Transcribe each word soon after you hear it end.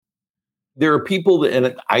There are people that,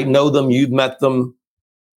 and I know them, you've met them,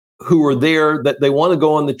 who are there that they want to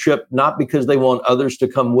go on the trip, not because they want others to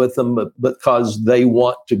come with them, but because they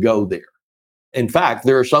want to go there. In fact,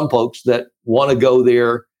 there are some folks that want to go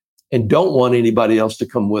there and don't want anybody else to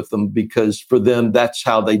come with them because for them, that's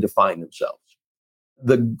how they define themselves.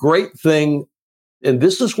 The great thing, and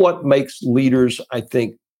this is what makes leaders, I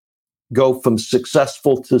think, go from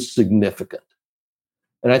successful to significant.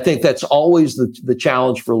 And I think that's always the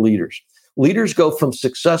challenge for leaders. Leaders go from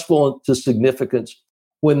successful to significance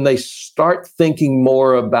when they start thinking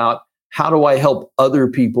more about how do I help other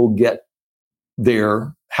people get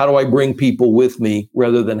there? How do I bring people with me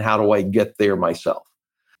rather than how do I get there myself?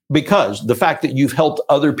 Because the fact that you've helped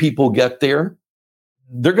other people get there,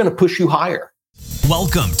 they're going to push you higher.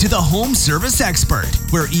 Welcome to the Home Service Expert,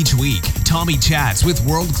 where each week, Tommy chats with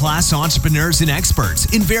world-class entrepreneurs and experts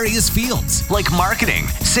in various fields like marketing,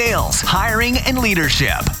 sales, hiring, and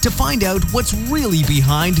leadership to find out what's really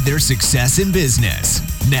behind their success in business.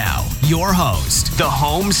 Now, your host, the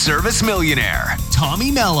Home Service Millionaire,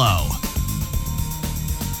 Tommy Mello.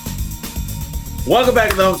 Welcome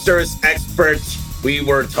back to the Home Service Expert. We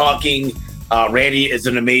were talking, Randy is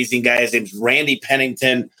an amazing guy. His name's Randy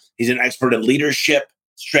Pennington. He's an expert in leadership,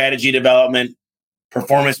 strategy development,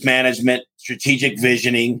 performance management, strategic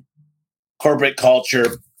visioning, corporate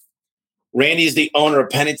culture. Randy is the owner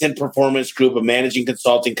of Pennington Performance Group, a managing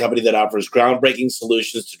consulting company that offers groundbreaking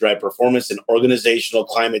solutions to drive performance and organizational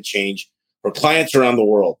climate change for clients around the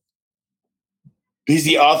world. He's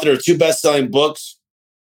the author of 2 best-selling books,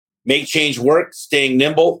 Make Change Work, Staying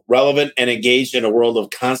Nimble, Relevant, and Engaged in a World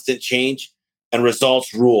of Constant Change, and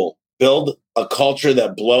Results Rule. Build a culture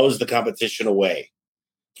that blows the competition away.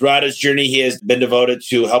 Throughout his journey, he has been devoted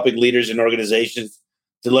to helping leaders and organizations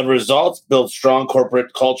deliver results, build strong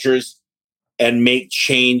corporate cultures, and make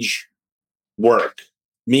change work.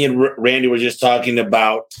 Me and Randy were just talking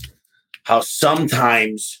about how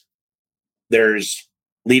sometimes there's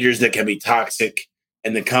leaders that can be toxic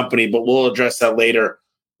in the company, but we'll address that later.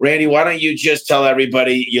 Randy, why don't you just tell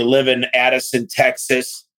everybody you live in Addison,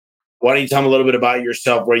 Texas. Why don't you tell them a little bit about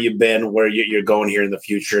yourself, where you've been, where you're going here in the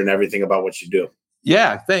future, and everything about what you do?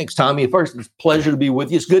 Yeah, thanks, Tommy. First, it's a pleasure to be with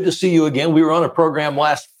you. It's good to see you again. We were on a program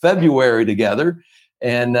last February together,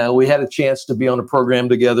 and we had a chance to be on a program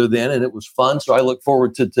together then, and it was fun. So I look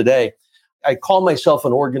forward to today. I call myself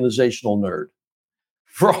an organizational nerd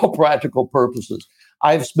for all practical purposes.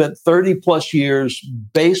 I've spent 30 plus years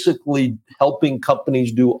basically helping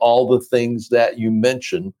companies do all the things that you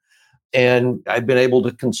mentioned. And I've been able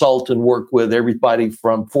to consult and work with everybody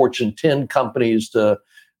from Fortune 10 companies to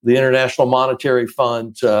the International Monetary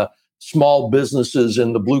Fund to small businesses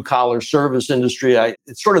in the blue collar service industry.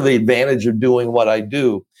 It's sort of the advantage of doing what I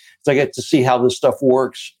do. So I get to see how this stuff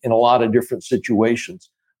works in a lot of different situations.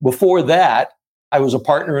 Before that, I was a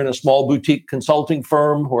partner in a small boutique consulting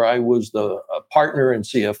firm where I was the partner and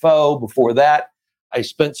CFO. Before that, I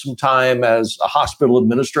spent some time as a hospital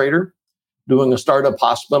administrator doing a startup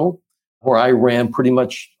hospital, where I ran pretty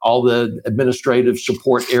much all the administrative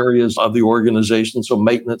support areas of the organization. So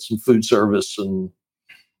maintenance and food service and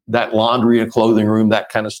that laundry and clothing room, that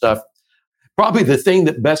kind of stuff. Probably the thing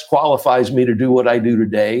that best qualifies me to do what I do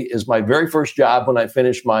today is my very first job when I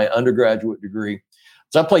finished my undergraduate degree.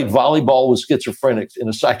 So I played volleyball with schizophrenics in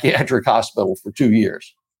a psychiatric hospital for 2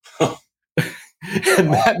 years.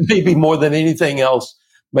 And that maybe more than anything else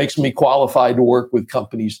makes me qualified to work with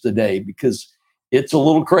companies today, because it's a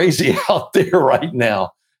little crazy out there right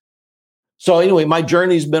now. So anyway, my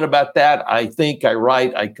journey's been about that. I think, I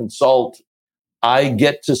write, I consult. I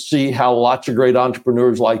get to see how lots of great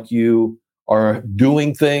entrepreneurs like you are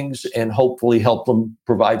doing things and hopefully help them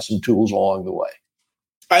provide some tools along the way.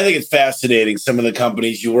 I think it's fascinating. Some of the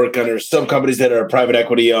companies you work under, some companies that are private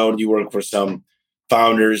equity owned, you work for some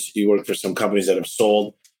founders, you work for some companies that have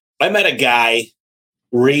sold. I met a guy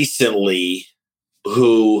recently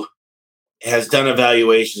who has done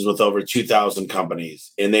evaluations with over 2,000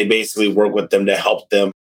 companies, and they basically work with them to help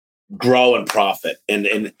them grow and profit.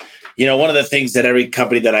 And you know, one of the things that every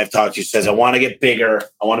company that I've talked to says, I want to get bigger,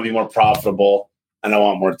 I want to be more profitable, and I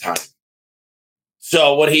want more time.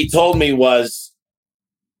 So what he told me was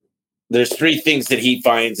there's 3 things that he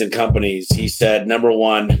finds in companies. He said, number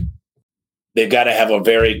 1, they've got to have a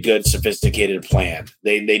very good, sophisticated plan.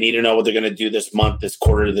 They need to know what they're going to do this month, this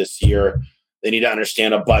quarter, this year. They need to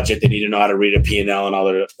understand a budget. They need to know how to read a P&L and all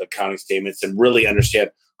their accounting statements and really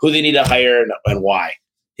understand who they need to hire and why.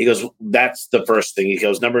 He goes, that's the first thing. He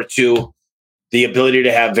goes, number 2, the ability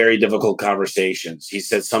to have very difficult conversations. He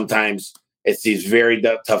said sometimes it's these very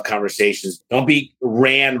tough conversations. Don't be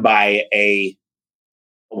ran by a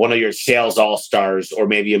one of your sales all-stars or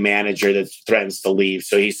maybe a manager that threatens to leave.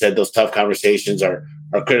 So he said those tough conversations are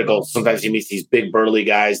critical. Sometimes he meets these big burly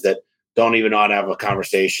guys that don't even know how to have a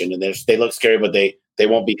conversation, and they look scary, but they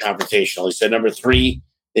won't be confrontational. He said, number 3,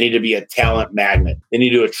 they need to be a talent magnet. They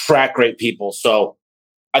need to attract great people. So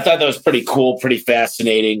I thought that was pretty cool, pretty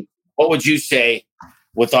fascinating. What would you say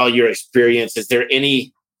with all your experience? Is there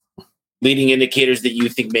any leading indicators that you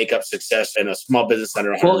think make up success in a small business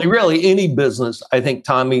under 100? Well, really, any business, I think,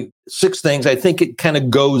 Tommy, 6 things. I think it kind of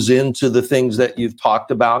goes into the things that you've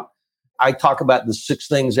talked about. I talk about the 6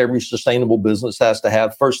 things every sustainable business has to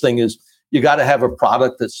have. First thing is you got to have a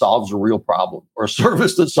product that solves a real problem or a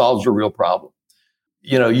service that solves a real problem.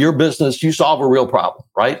 Your business, you solve a real problem,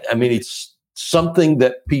 right? I mean, it's something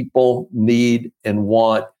that people need and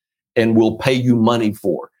want and will pay you money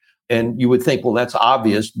for. And you would think, well, that's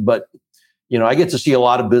obvious, but I get to see a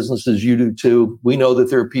lot of businesses, you do too. We know that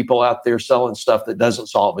there are people out there selling stuff that doesn't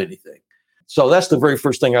solve anything. So that's the very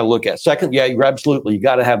first thing I look at. Second, you're absolutely, you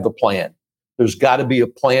got to have the plan. There's got to be a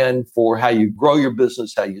plan for how you grow your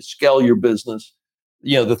business, how you scale your business.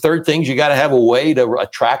 The third thing is you got to have a way to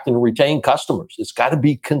attract and retain customers. It's got to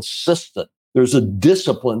be consistent. There's a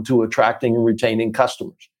discipline to attracting and retaining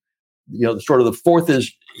customers. Sort of the fourth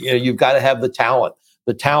is, you've got to have the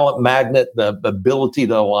talent magnet, the ability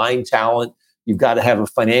to align talent. You've got to have a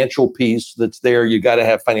financial piece that's there. You've got to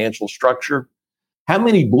have financial structure. How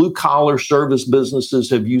many blue collar service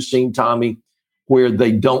businesses have you seen, Tommy, where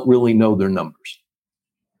they don't really know their numbers?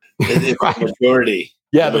 Right. The majority.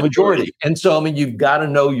 Yeah, the majority. And so, you've got to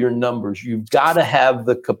know your numbers. You've got to have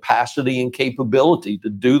the capacity and capability to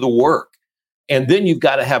do the work. And then you've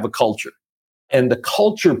got to have a culture. And the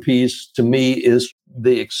culture piece, to me, is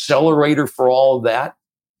the accelerator for all of that.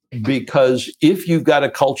 Because if you've got a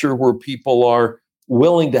culture where people are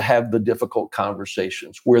willing to have the difficult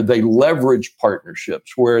conversations, where they leverage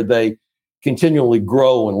partnerships, where they continually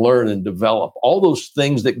grow and learn and develop, all those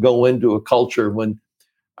things that go into a culture. When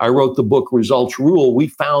I wrote the book Results Rule, we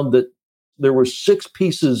found that there were 6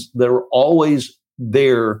 pieces that are always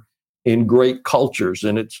there in great cultures.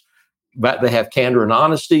 And it's that they have candor and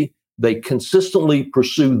honesty. They consistently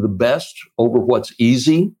pursue the best over what's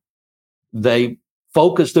easy. They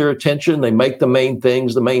focus their attention. They make the main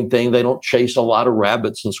things the main thing. They don't chase a lot of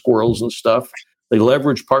rabbits and squirrels and stuff. They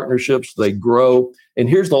leverage partnerships. They grow. And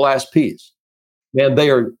here's the last piece. Man, they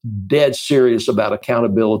are dead serious about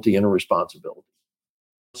accountability and responsibility.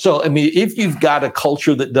 So, if you've got a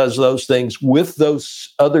culture that does those things with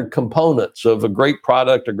those other components of a great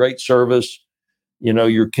product, a great service,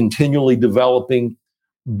 you're continually developing.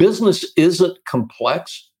 Business isn't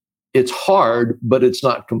complex. It's hard, but it's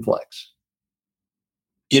not complex.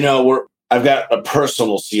 I've got a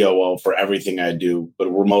personal COO for everything I do,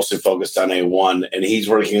 but we're mostly focused on A1, and he's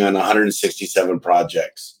working on 167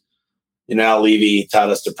 projects. Al Levy taught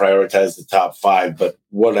us to prioritize the top 5, but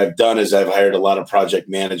what I've done is I've hired a lot of project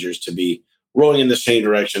managers to be rowing in the same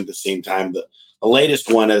direction at the same time. The latest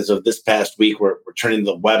one, as of this past week, we're turning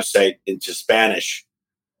the website into Spanish,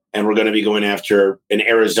 and we're going to be going after in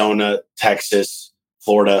Arizona, Texas,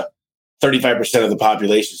 Florida. 35% of the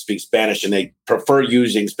population speaks Spanish, and they prefer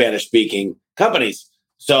using Spanish-speaking companies.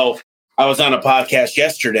 So I was on a podcast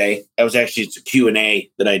yesterday. It's a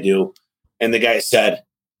Q&A that I do. And the guy said,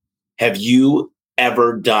 have you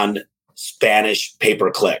ever done Spanish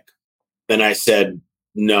pay-per-click? Then I said,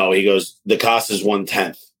 no. He goes, the cost is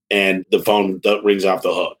 1/10, and the phone rings off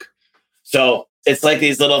the hook. So it's like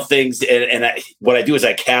these little things. What I do is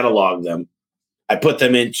I catalog them. I put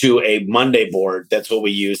them into a Monday board. That's what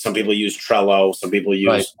we use. Some people use Trello. Some people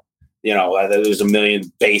use, there's a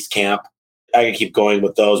million Basecamp. I can keep going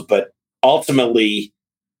with those. But ultimately,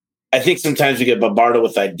 I think sometimes we get bombarded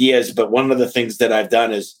with ideas. But one of the things that I've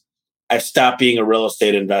done is I've stopped being a real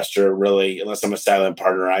estate investor, really, unless I'm a silent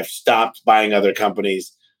partner. I've stopped buying other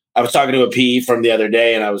companies. I was talking to a PE firm the other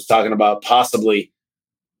day, and I was talking about possibly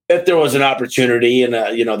if there was an opportunity, and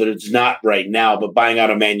there's not right now, but buying out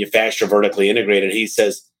a manufacturer vertically integrated. He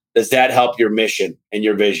says, does that help your mission and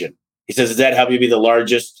your vision? He says, does that help you be the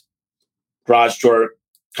largest garage door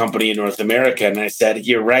company in North America? And I said,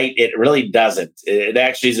 you're right. It really doesn't. It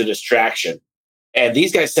actually is a distraction. And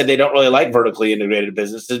these guys said they don't really like vertically integrated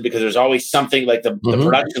businesses because there's always something like the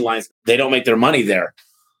production lines. They don't make their money there.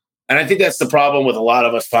 And I think that's the problem with a lot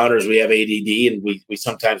of us founders. We have ADD and we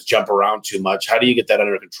sometimes jump around too much. How do you get that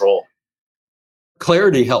under control?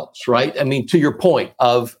 Clarity helps, right? To your point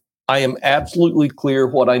of I am absolutely clear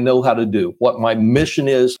what I know how to do, what my mission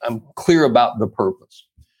is. I'm clear about the purpose.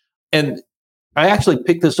 And I actually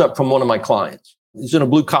picked this up from one of my clients. He's in a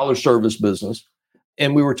blue collar service business.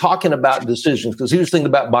 And we were talking about decisions because he was thinking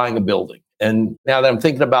about buying a building. And now that I'm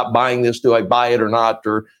thinking about buying this, do I buy it or not?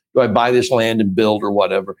 Or do I buy this land and build or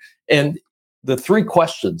whatever? And the three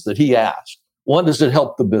questions that he asked, one, does it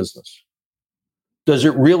help the business? Does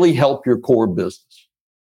it really help your core business?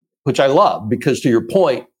 Which I love, because to your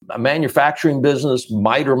point, a manufacturing business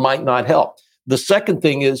might or might not help. The second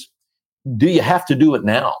thing is, do you have to do it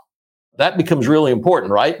now? That becomes really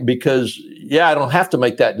important, right? Because, I don't have to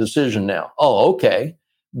make that decision now. Oh, okay.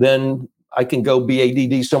 Then I can go be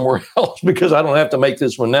ADD somewhere else because I don't have to make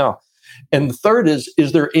this one now. And the third is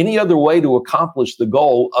there any other way to accomplish the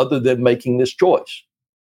goal other than making this choice?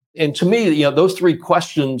 And to me, those three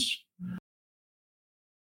questions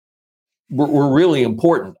were really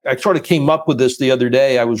important. I sort of came up with this the other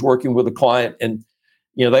day. I was working with a client and,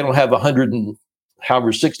 they don't have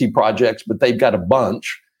 160 projects, but they've got a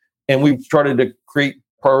bunch. And we've started to create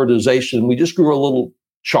prioritization. We just grew a little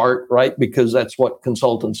chart, right? Because that's what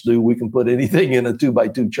consultants do. We can put anything in a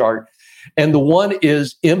 2x2 chart. And the one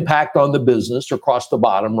is impact on the business across the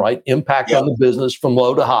bottom, right? Impact on the business from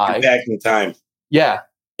low to high. Impact in time. Yeah.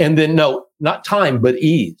 And then no, not time, but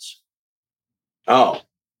ease. Oh.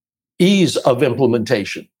 Ease of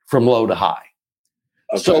implementation from low to high.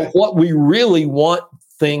 Okay. So what we really want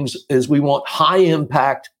is we want high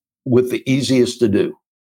impact with the easiest to do.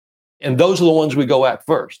 And those are the ones we go at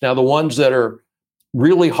first. Now, the ones that are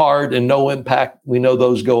really hard and no impact, we know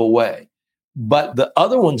those go away. But the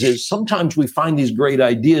other ones is sometimes we find these great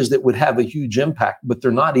ideas that would have a huge impact, but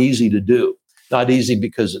they're not easy to do. Not easy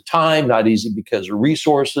because of time, not easy because of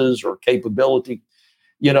resources or capability.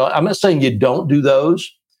 I'm not saying you don't do those,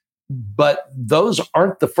 but those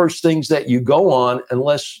aren't the first things that you go on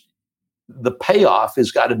unless the payoff has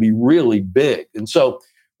got to be really big. And so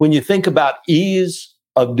when you think about ease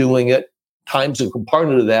of doing it, time's a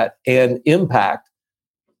component of that, and impact,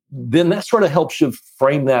 then that sort of helps you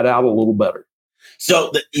frame that out a little better.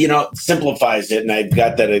 So, simplifies it. And I've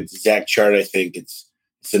got that exact chart. I think it's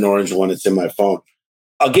an orange one. It's in my phone.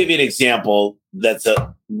 I'll give you an example. That's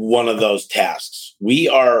one of those tasks. We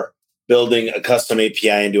are building a custom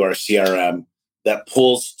API into our CRM that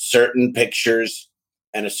pulls certain pictures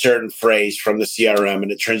and a certain phrase from the CRM,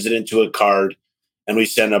 and it turns it into a card. And we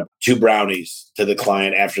send up 2 brownies to the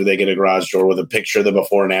client after they get a garage door with a picture of the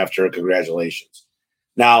before and after. Congratulations.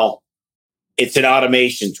 Now, it's an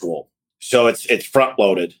automation tool. So it's front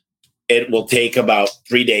loaded. It will take about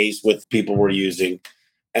 3 days with people we're using.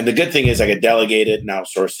 And the good thing is I could delegate it and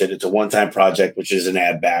outsource it. It's a one-time project, which is an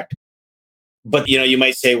add back. But, you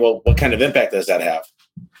might say, well, what kind of impact does that have?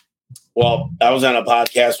 Well, I was on a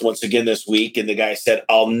podcast once again this week, and the guy said,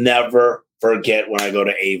 I'll never forget when I go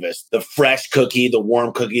to Avis. The fresh cookie, the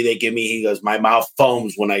warm cookie they give me, he goes, my mouth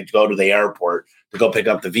foams when I go to the airport to go pick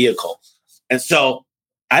up the vehicle. And so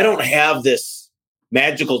I don't have this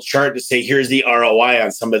magical chart to say, here's the ROI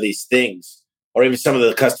on some of these things, or even some of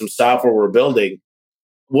the custom software we're building.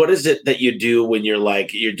 What is it that you do when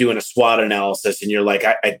you're doing a SWOT analysis and you're like,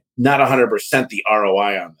 I not 100% the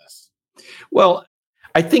ROI on this? Well,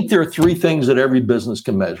 I think there are 3 things that every business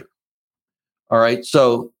can measure. All right.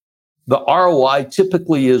 So the ROI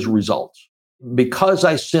typically is results. Because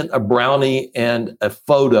I sent a brownie and a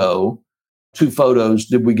photo, 2 photos,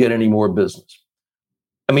 did we get any more business?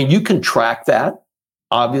 I mean, you can track that,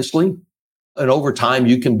 obviously. And over time,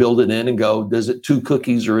 you can build it in and go, is it 2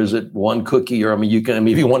 cookies or is it 1 cookie? Or,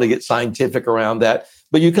 if you want to get scientific around that,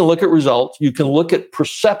 but you can look at results. You can look at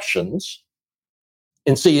perceptions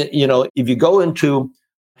and see, if you go into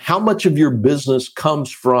how much of your business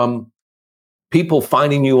comes from people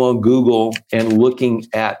finding you on Google and looking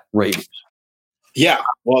at ratings. Yeah.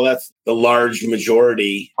 Well, that's the large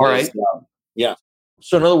majority. All right. Yeah.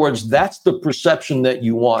 So in other words, that's the perception that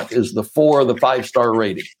you want, is the 4 or the 5-star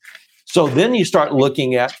rating. So then you start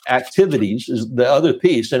looking at activities is the other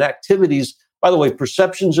piece. And activities, by the way,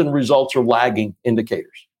 perceptions and results are lagging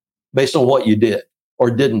indicators based on what you did or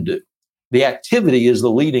didn't do. The activity is the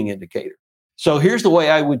leading indicator. So here's the way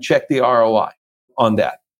I would check the ROI on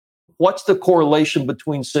that. What's the correlation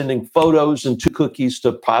between sending photos and 2 cookies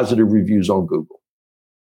to positive reviews on Google?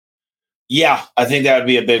 Yeah, I think that would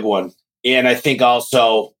be a big one. And I think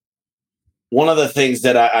also one of the things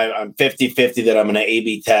that I'm 50-50 that I'm going to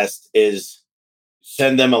A/B test is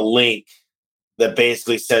send them a link that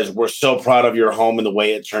basically says, we're so proud of your home and the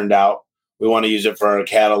way it turned out. We want to use it for our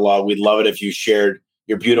catalog. We'd love it if you shared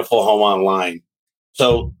your beautiful home online.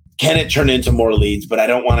 So can it turn into more leads? But I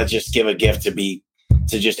don't want to just give a gift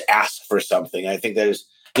to just ask for something. I think there's,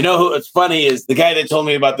 what's funny is the guy that told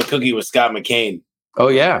me about the cookie was Scott McCain. Oh,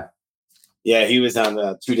 yeah. Yeah, he was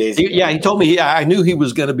on 2 days ago. Yeah, he told me, I knew he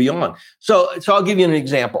was going to be on. So I'll give you an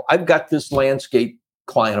example. I've got this landscape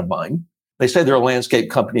client of mine. they say they're a landscape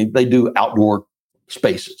company. They do outdoor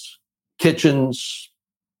spaces, kitchens,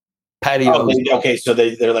 patios. Okay. So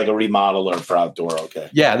they're like a remodeler for outdoor. Okay.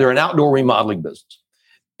 Yeah, they're an outdoor remodeling business.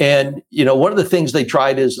 And, one of the things they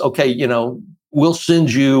tried is, okay, we'll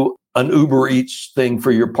send you an Uber Eats thing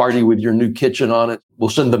for your party with your new kitchen on it. We'll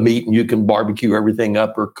send the meat and you can barbecue everything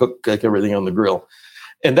up or cook everything on the grill.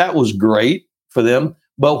 And that was great for them.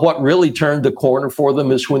 But what really turned the corner for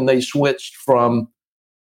them is when they switched from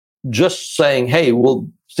just saying, hey, we'll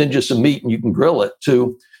send you some meat and you can grill it,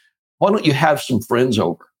 to why don't you have some friends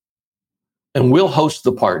over and we'll host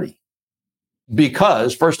the party?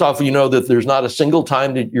 Because first off, that there's not a single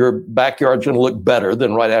time that your backyard's going to look better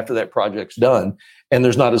than right after that project's done. And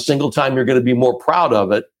there's not a single time you're going to be more proud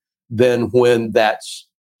of it than when that's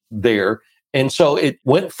there. And so it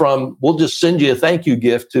went from, we'll just send you a thank you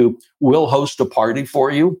gift, to we'll host a party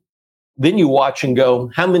for you. Then you watch and go,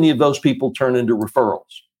 how many of those people turn into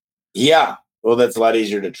referrals? Yeah. Well, that's a lot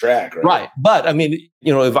easier to track, right? Right. But I mean,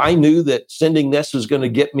 if I knew that sending this is going to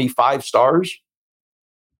get me 5 stars,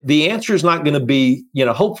 the answer is not going to be,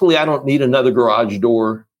 hopefully I don't need another garage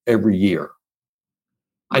door every year.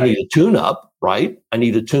 Right. I need a tune up, right? I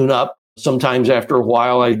need a tune up. Sometimes after a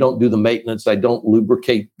while, I don't do the maintenance. I don't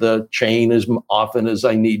lubricate the chain as often as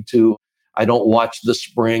I need to. I don't watch the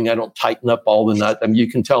spring. I don't tighten up all the nuts. I mean, you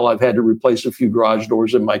can tell I've had to replace a few garage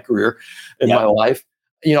doors in my career, in my life.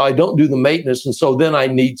 I don't do the maintenance. And so then I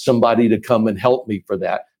need somebody to come and help me for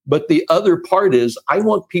that. But the other part is I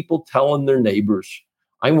want people telling their neighbors.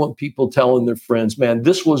 I want people telling their friends, man,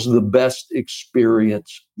 this was the best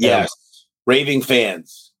experience. Yes. Raving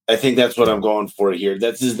fans. I think that's what I'm going for here.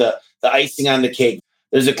 This is the icing on the cake.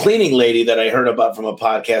 There's a cleaning lady that I heard about from a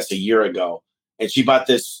podcast a year ago, and she bought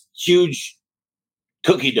this huge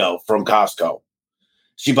cookie dough from Costco.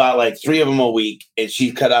 She bought like 3 of them a week, and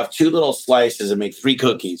she cut off 2 little slices and made 3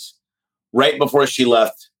 cookies right before she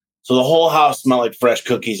left. So the whole house smelled like fresh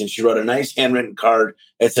cookies, and she wrote a nice handwritten card.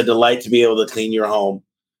 It's a delight to be able to clean your home.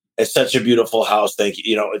 It's such a beautiful house. Thank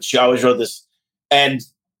you. And she always wrote this. And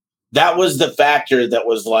that was the factor that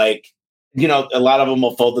was like, a lot of them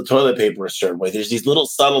will fold the toilet paper a certain way. There's these little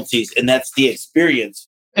subtleties, and that's the experience.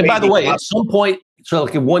 And by the way, at some point, so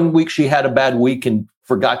like in 1 week, she had a bad week and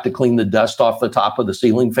forgot to clean the dust off the top of the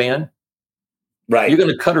ceiling fan. Right. You're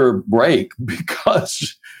going to cut her a break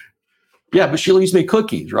because, but she leaves me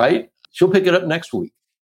cookies, right? She'll pick it up next week.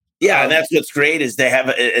 Yeah. And that's what's great is they have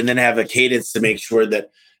a cadence to make sure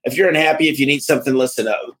that if you're unhappy, if you need something, listen,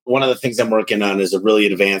 one of the things I'm working on is a really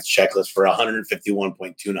advanced checklist for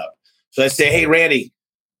 151-point tune-up. So I say, hey, Randy,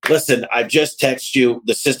 listen, I've just texted you.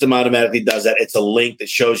 The system automatically does that. It's a link that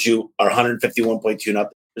shows you our 151-point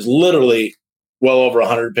tune-up. There's literally well over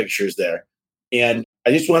 100 pictures there. And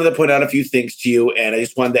I just wanted to point out a few things to you. And I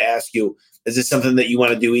just wanted to ask you, is this something that you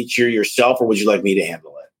want to do each year yourself, or would you like me to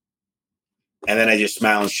handle it? And then I just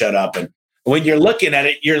smile and shut up. And when you're looking at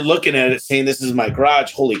it saying, this is my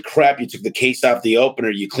garage. Holy crap, you took the case off the opener.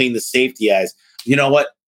 You cleaned the safety eyes. You know what,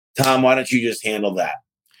 Tom, why don't you just handle that?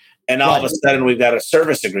 And all of a sudden, we've got a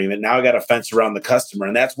service agreement. Now I got a fence around the customer.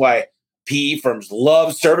 And that's why PE firms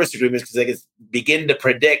love service agreements, because they can begin to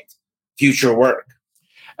predict future work.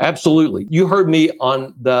 Absolutely. You heard me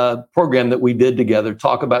on the program that we did together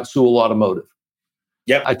talk about Sewell Automotive.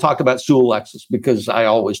 Yep. I talk about Sewell Lexus because I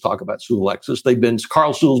always talk about Sewell Lexus.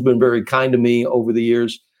 Carl Sewell's been very kind to me over the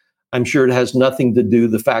years. I'm sure it has nothing to do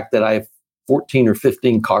with the fact that I have 14 or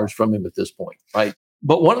 15 cars from him at this point, right?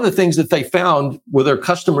 But one of the things that they found with their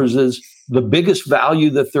customers is the biggest value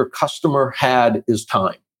that their customer had is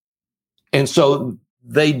time. And so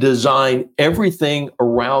they design everything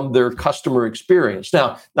around their customer experience.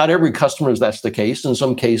 Now, not every customer that's the case. In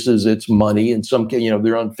some cases, it's money. In some cases,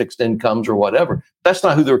 they're on fixed incomes or whatever. That's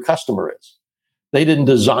not who their customer is. They didn't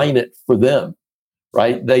design it for them,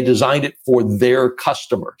 right? They designed it for their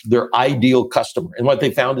customer, their ideal customer. And what they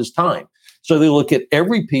found is time. So they look at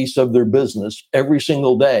every piece of their business every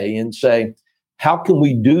single day and say, how can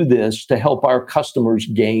we do this to help our customers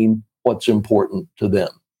gain what's important to them?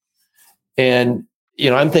 And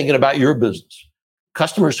I'm thinking about your business.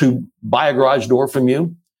 Customers who buy a garage door from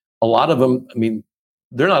you, a lot of them,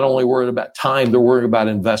 they're not only worried about time, they're worried about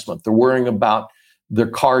investment. They're worrying about their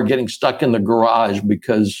car getting stuck in the garage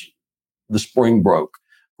because the spring broke,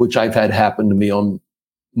 which I've had happen to me on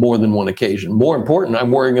more than one occasion. More important,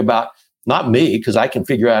 I'm worrying about not me, because I can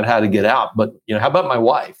figure out how to get out, but how about my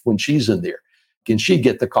wife when she's in there? Can she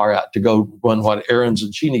get the car out to go run what errands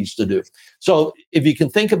that she needs to do? So if you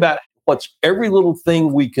can think about what's every little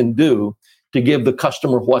thing we can do to give the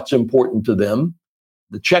customer what's important to them,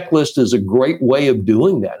 the checklist is a great way of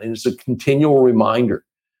doing that. And it's a continual reminder.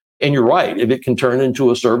 And you're right, if it can turn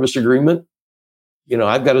into a service agreement,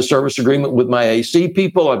 I've got a service agreement with my AC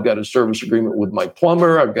people. I've got a service agreement with my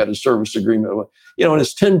plumber. I've got a service agreement with, and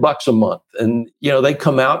it's $10 a month. And, they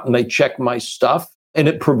come out and they check my stuff and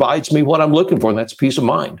it provides me what I'm looking for. And that's peace of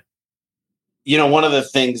mind. One of the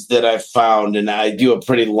things that I've found, and I do a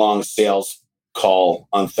pretty long sales call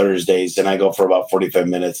on Thursdays, and I go for about 45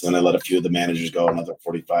 minutes, and then I let a few of the managers go another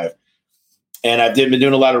 45. And I've been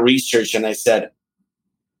doing a lot of research, and I said,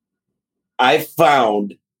 I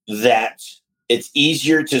found that it's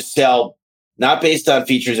easier to sell, not based on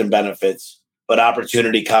features and benefits, but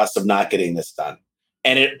opportunity cost of not getting this done.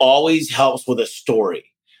 And it always helps with a story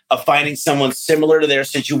of finding someone similar to their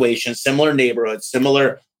situation, similar neighborhood,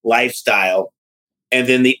 similar lifestyle, and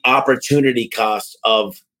then the opportunity cost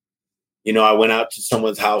of, I went out to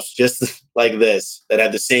someone's house just like this that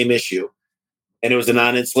had the same issue, and it was a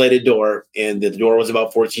non-insulated door, and the door was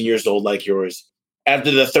about 14 years old like yours. After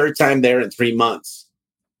the third time there in 3 months,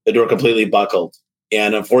 the door completely buckled,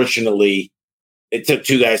 and unfortunately, it took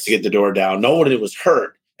 2 guys to get the door down. No one was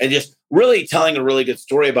hurt, and just really telling a really good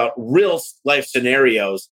story about real life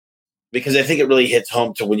scenarios, because I think it really hits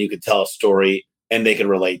home to when you could tell a story and they can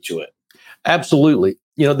relate to it. Absolutely.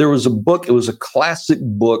 There was a book, it was a classic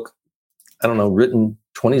book, I don't know, written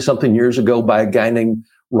 20-something years ago by a guy named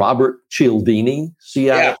Robert Cialdini,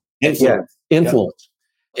 CIA. Influence. Influence.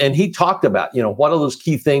 Yeah. And he talked about, what are those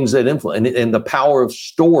key things that influence and the power of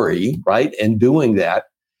story, right? And doing that.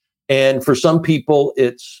 And for some people,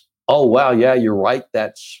 it's, oh, wow, yeah, you're right.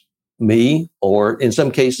 That's me. Or in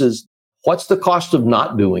some cases, what's the cost of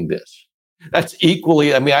not doing this? That's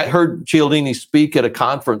equally, I heard Cialdini speak at a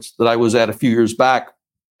conference that I was at a few years back.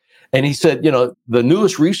 And he said, the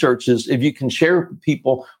newest research is if you can share with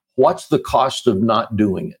people, what's the cost of not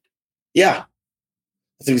doing it? Yeah,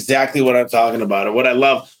 that's exactly what I'm talking about. And what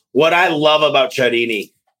I love about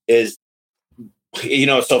Cialdini is,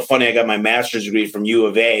 it's so funny. I got my master's degree from U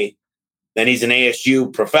of A. Then he's an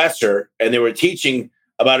ASU professor, and they were teaching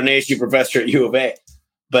about an ASU professor at U of A.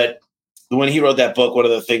 But when he wrote that book, one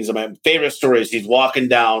of the things, my favorite story is he's walking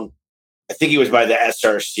down, I think he was by the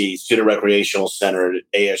SRC, Student Recreational Center at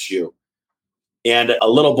ASU. And a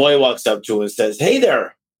little boy walks up to him and says, "Hey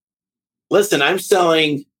there, listen, I'm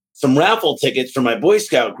selling some raffle tickets for my Boy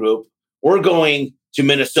Scout group. We're going to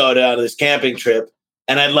Minnesota on this camping trip,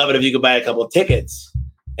 and I'd love it if you could buy a couple of tickets."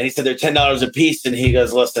 And he said, they're $10 a piece. And he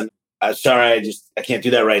goes, "Listen, I'm sorry, I can't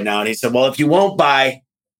do that right now." And he said, "Well, if you won't buy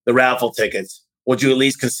the raffle tickets, would you at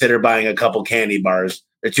least consider buying a couple candy bars?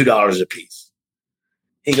 They're $2 a piece."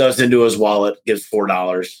 He goes into his wallet, gives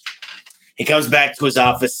 $4. He comes back to his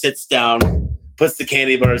office, sits down, puts the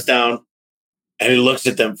candy bars down, and he looks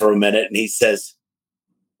at them for a minute, and he says,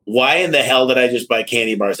 "Why in the hell did I just buy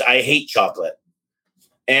candy bars? I hate chocolate."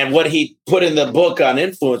 And what he put in the book on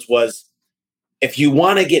influence was, if you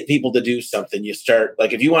want to get people to do something, you start,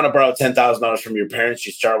 like if you want to borrow $10,000 from your parents,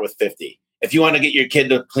 you start with 50. If you want to get your kid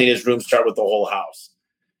to clean his room, start with the whole house.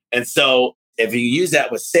 And so if you use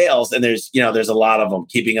that with sales, and there's a lot of them,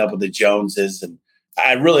 Keeping Up with the Joneses. And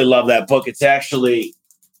I really love that book. It's actually,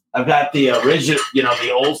 I've got the original,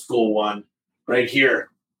 the old school one right here.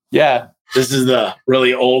 Yeah. This is the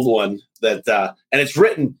really old one and it's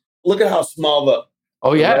written, look at how small the.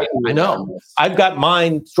 Oh, yeah, I know. I've got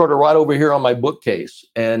mine sort of right over here on my bookcase.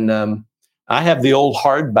 And I have the old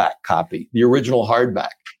hardback copy, the original hardback.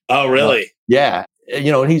 Oh, really? Yeah.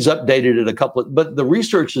 And he's updated it but the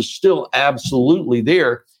research is still absolutely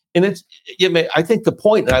there. And I think the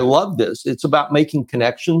point, and I love this, it's about making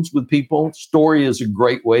connections with people. Story is a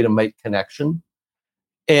great way to make connection.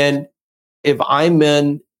 And if I'm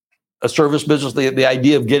in a service business, the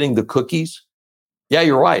idea of getting the cookies, yeah,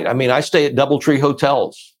 you're right. I stay at DoubleTree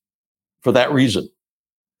hotels for that reason.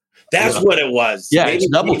 That's what it was. Yeah, it's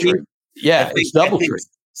DoubleTree. Yeah, it's DoubleTree.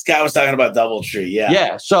 Scott was talking about DoubleTree. Yeah.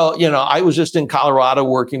 Yeah. So, I was just in Colorado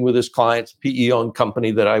working with this client's PE-owned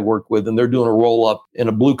company that I work with, and they're doing a roll-up in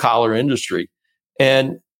a blue-collar industry.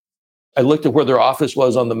 And I looked at where their office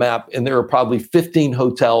was on the map, and there are probably 15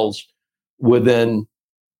 hotels within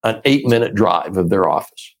an 8-minute drive of their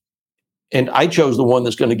office. And I chose the one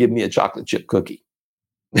that's going to give me a chocolate chip cookie.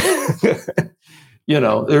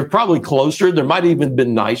 They're probably closer. There might even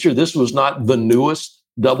been nicer. This was not the newest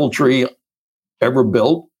DoubleTree ever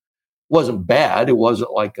built. It wasn't bad. It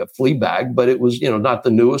wasn't like a flea bag, but it was, not the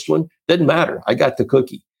newest one. Didn't matter. I got the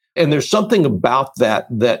cookie. And there's something about that,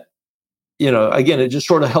 again, it just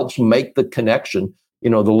sort of helps make the connection. The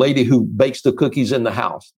lady who bakes the cookies in the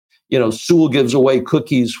house, Sewell gives away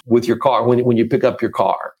cookies with your car when you pick up your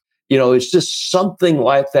car. It's just something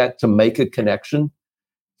like that to make a connection.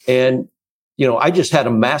 And, I just had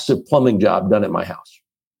a massive plumbing job done at my house.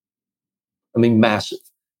 Massive.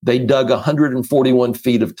 They dug 141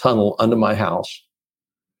 feet of tunnel under my house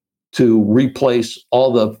to replace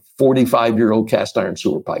all the 45-year-old cast iron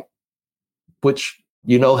sewer pipe, which,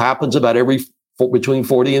 happens about between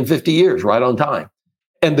 40 and 50 years, right on time.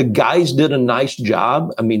 And the guys did a nice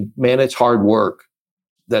job. I mean, man, it's hard work.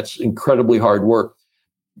 That's incredibly hard work.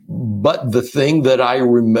 But the thing that I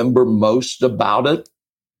remember most about it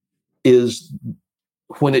is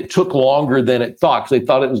when it took longer than it thought, because they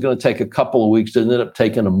thought it was going to take a couple of weeks, it ended up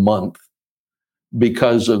taking a month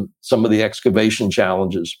because of some of the excavation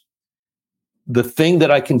challenges. The thing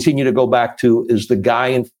that I continue to go back to is the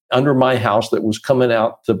guy under my house that was coming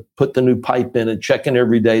out to put the new pipe in and checking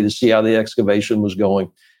every day to see how the excavation was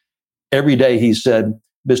going. Every day he said,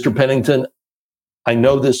 "Mr. Pennington, I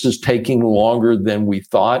know this is taking longer than we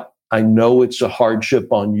thought. I know it's a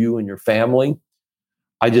hardship on you and your family.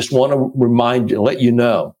 I just want to remind you, let you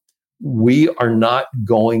know, we are not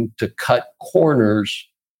going to cut corners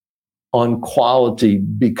on quality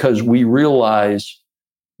because we realize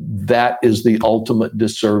that is the ultimate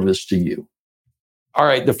disservice to you." All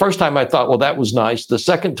right. The first time I thought, well, that was nice. The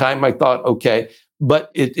second time I thought, okay. But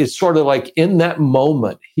it's sort of like in that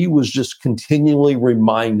moment, he was just continually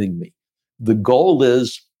reminding me, the goal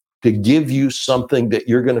is to give you something that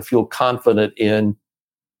you're going to feel confident in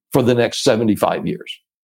for the next 75 years.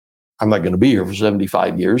 I'm not going to be here for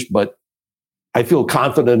 75 years, but I feel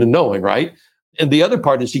confident in knowing, right? And the other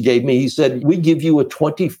part is he said, we give you a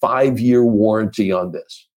 25-year warranty on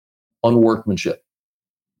this, on workmanship.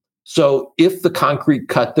 So if the concrete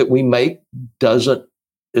cut that we make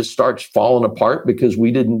it starts falling apart because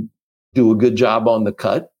we didn't do a good job on the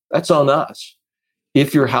cut, that's on us.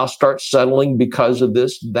 If your house starts settling because of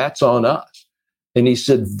this, that's on us. And he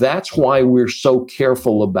said, that's why we're so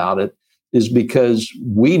careful about it, is because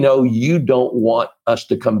we know you don't want us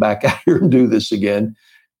to come back out here and do this again.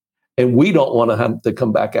 And we don't want to have to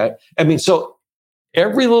come back out. I mean, so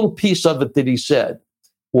every little piece of it that he said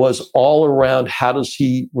was all around how does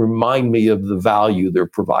he remind me of the value they're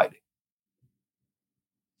providing.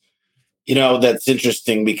 That's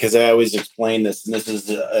interesting because I always explain this, and this is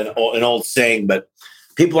an old saying, but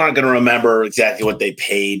people aren't going to remember exactly what they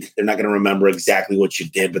paid. They're not going to remember exactly what you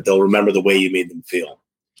did, but they'll remember the way you made them feel.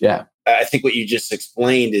 Yeah. I think what you just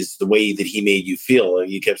explained is the way that he made you feel.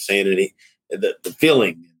 You kept saying it, the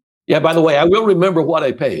feeling. Yeah, by the way, I will remember what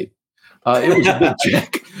I paid. It was a big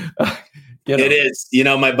check. It is.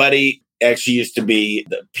 My buddy actually used to be,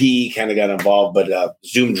 the PE kind of got involved, but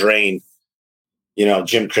Zoom Drain,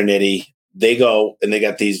 Jim Cornetti, they go and they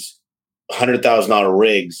got these $100,000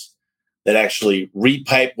 rigs that actually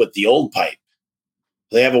repipe with the old pipe.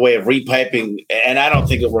 They have a way of repiping, and I don't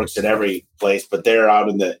think it works at every place, but they're out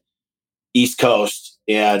in the East Coast.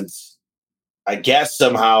 And I guess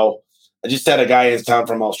somehow, I just had a guy in town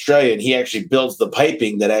from Australia, and he actually builds the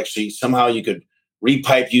piping that actually somehow you could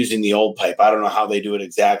repipe using the old pipe. I don't know how they do it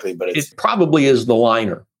exactly, but it probably is the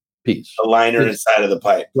liner piece. The liner inside of the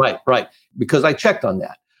pipe. Right. Because I checked on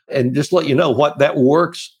that. And just let you know what that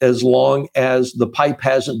works as long as the pipe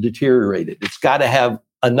hasn't deteriorated. It's got to have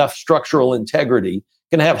enough structural integrity. It's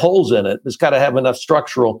going to have holes in it. It's got to have enough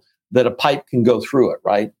structural that a pipe can go through it,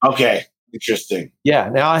 right? Okay. Interesting. Yeah.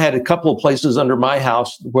 Now I had a couple of places under my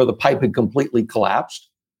house where the pipe had completely collapsed.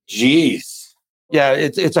 Jeez. Yeah.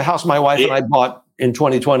 It's a house my wife and I bought in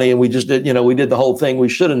 2020, and we just did, we did the whole thing. We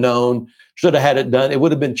should have known, should have had it done. It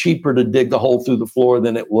would have been cheaper to dig the hole through the floor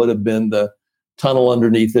than it would have been the tunnel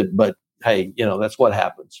underneath it. But hey, that's what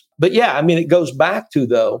happens. But yeah, I mean, it goes back to,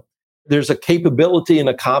 though, there's a capability and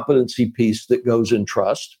a competency piece that goes in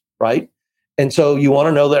trust, right? And so you want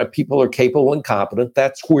to know that people are capable and competent.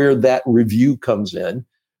 That's where that review comes in.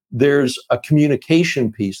 There's a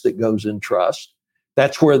communication piece that goes in trust.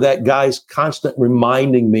 That's where that guy's constant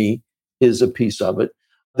reminding me is a piece of it.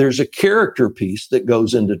 There's a character piece that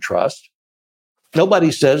goes into trust.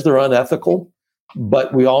 Nobody says they're unethical,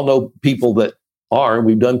 but we all know people that are, and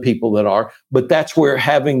we've done people that are. But that's where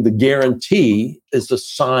having the guarantee is a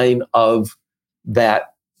sign of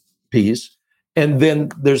that piece. And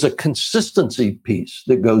then there's a consistency piece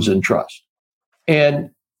that goes in trust.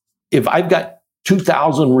 And if I've got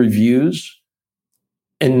 2,000 reviews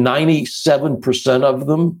and 97% of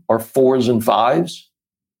them are 4s and 5s,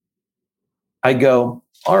 I go,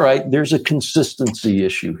 all right, there's a consistency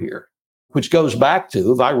issue here, which goes back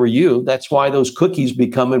to, if I were you, that's why those cookies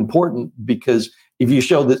become important, because if you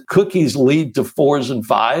show that cookies lead to 4s and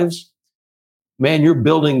 5s, man, you're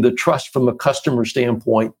building the trust from a customer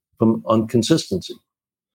standpoint on consistency.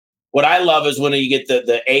 What I love is when you get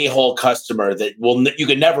the a-hole customer that you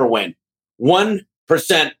can never win. 1%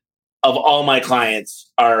 of all my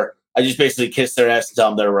clients I just basically kiss their ass and tell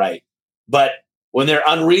them they're right. But When they're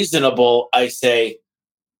unreasonable, I say,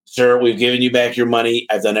 sir, we've given you back your money.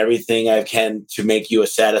 I've done everything I can to make you a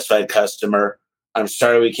satisfied customer. I'm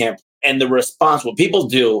sorry we can't. And the response, what people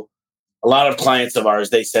do, a lot of clients of ours,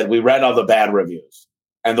 they said, we read all the bad reviews.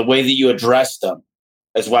 And the way that you addressed them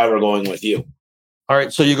is why we're going with you. All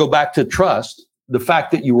right. So you go back to trust. The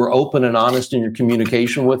fact that you were open and honest in your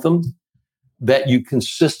communication with them, that you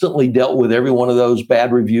consistently dealt with every one of those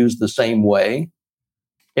bad reviews the same way.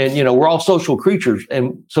 And, we're all social creatures.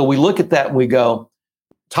 And so we look at that and we go,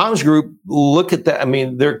 Tom's group, look at that. I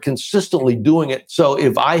mean, they're consistently doing it. So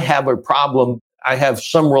if I have a problem, I have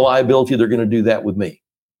some reliability, they're going to do that with me.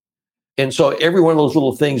 And so every one of those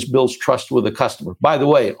little things builds trust with a customer. By the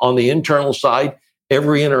way, on the internal side,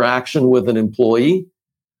 every interaction with an employee,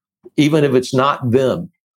 even if it's not them,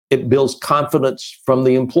 it builds confidence from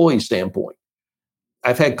the employee standpoint.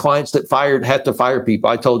 I've had clients that had to fire people.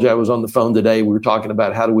 I told you I was on the phone today. We were talking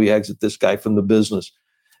about how do we exit this guy from the business.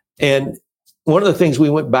 And one of the things we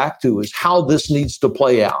went back to is how this needs to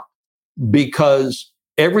play out, because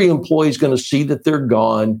every employee is going to see that they're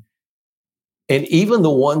gone. And even the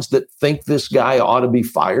ones that think this guy ought to be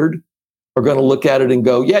fired are going to look at it and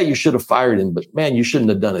go, yeah, you should have fired him, but man, you shouldn't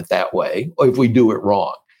have done it that way, or if we do it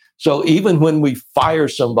wrong. So even when we fire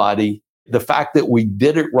somebody, the fact that we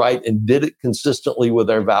did it right and did it consistently with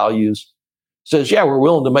our values says, yeah, we're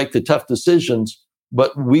willing to make the tough decisions,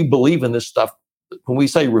 but we believe in this stuff. When we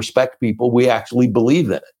say respect people, we actually believe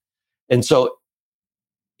in it. And so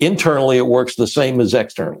internally, it works the same as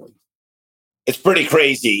externally. It's pretty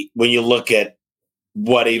crazy when you look at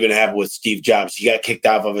what even happened with Steve Jobs. He got kicked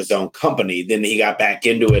off of his own company. Then he got back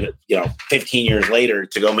into it, 15 years later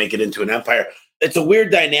to go make it into an empire. It's a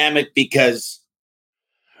weird dynamic because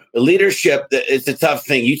leadership, it's a tough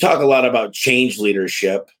thing. You talk a lot about change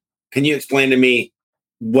leadership. Can you explain to me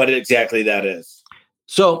what exactly that is?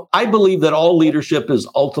 So I believe that all leadership is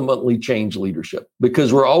ultimately change leadership,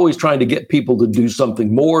 because we're always trying to get people to do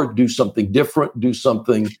something more, do something different, do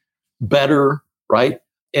something better, right?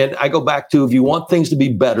 And I go back to, if you want things to be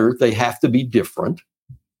better, they have to be different.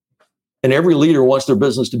 And every leader wants their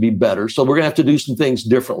business to be better. So we're going to have to do some things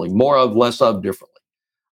differently, more of, less of, differently.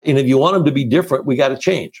 And if you want them to be different, we got to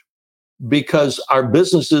change, because our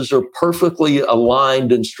businesses are perfectly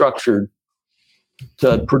aligned and structured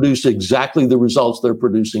to produce exactly the results they're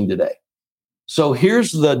producing today. So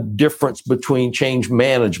here's the difference between change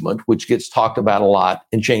management, which gets talked about a lot,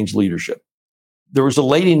 and change leadership. There was a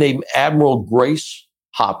lady named Admiral Grace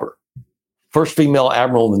Hopper, first female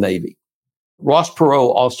admiral in the Navy. Ross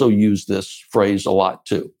Perot also used this phrase a lot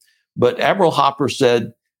too. But Admiral Hopper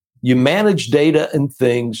said, you manage data and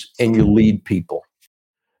things and you lead people.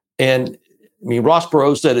 And Ross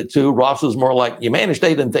Perot said it too. Ross was more like, you manage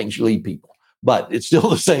data and things, you lead people. But it's still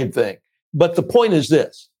the same thing. But the point is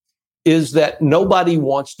this, is that nobody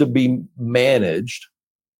wants to be managed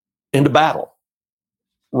into battle.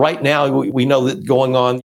 Right now, we know that going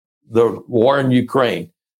on the war in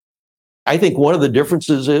Ukraine. I think one of the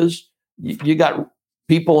differences is you got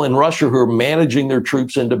people in Russia who are managing their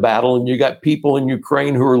troops into battle, and you got people in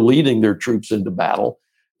Ukraine who are leading their troops into battle.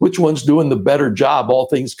 Which one's doing the better job, all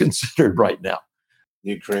things considered, right now?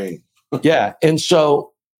 Ukraine. Yeah. And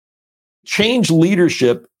so change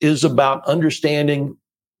leadership is about understanding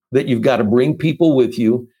that you've got to bring people with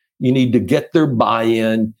you. You need to get their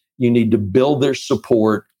buy-in. You need to build their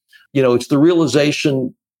support. It's the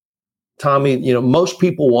realization, Tommy, most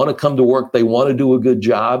people want to come to work. They want to do a good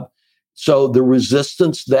job. So the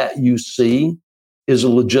resistance that you see is a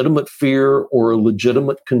legitimate fear or a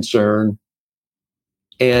legitimate concern.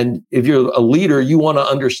 And if you're a leader, you want to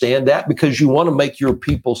understand that, because you want to make your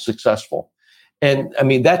people successful. And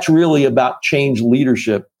that's really about change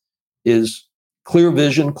leadership, is clear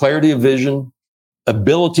vision, clarity of vision,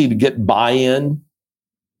 ability to get buy-in,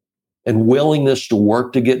 and willingness to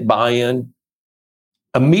work to get buy-in.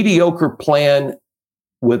 A mediocre plan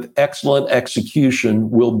with excellent execution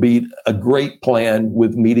will beat a great plan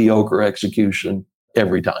with mediocre execution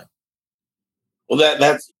every time. Well,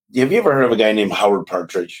 that's, have you ever heard of a guy named Howard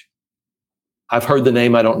Partridge? I've heard the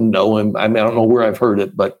name. I don't know him. I don't know where I've heard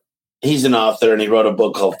it, but he's an author, and he wrote a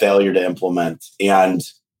book called Failure to Implement. And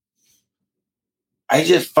I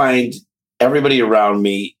just find everybody around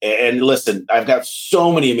me, and listen, I've got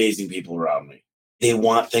so many amazing people around me. They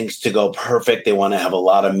want things to go perfect. They want to have a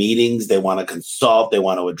lot of meetings. They want to consult. They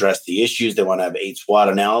want to address the issues. They want to have 8 SWOT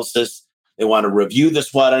analysis. They want to review the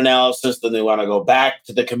SWOT analysis. Then they want to go back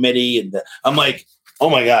to the committee. And I'm like,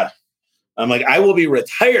 oh my God. I'm like, I will be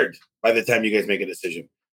retired by the time you guys make a decision.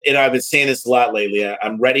 And I've been saying this a lot lately.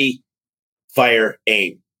 I'm ready, fire,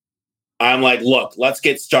 aim. I'm like, look, let's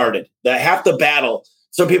get started. Half the battle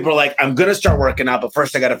Some people are like, I'm going to start working out, but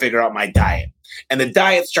first I got to figure out my diet. And the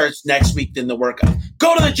diet starts next week, then the workout.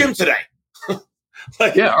 Go to the gym today.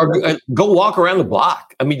 Or go walk around the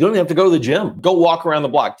block. I mean, you don't have to go to the gym. Go walk around the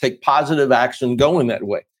block. Take positive action going that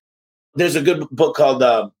way. There's a good book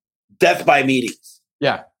called Death by Meetings.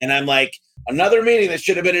 Yeah. And I'm like, another meeting that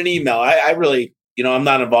should have been an email. I really, I'm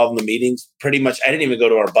not involved in the meetings. Pretty much, I didn't even go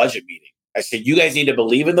to our budget meeting. I said, you guys need to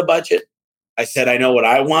believe in the budget. I said, I know what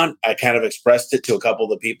I want. I kind of expressed it to a couple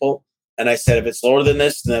of the people. And I said, if it's lower than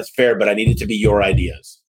this, then that's fair, but I need it to be your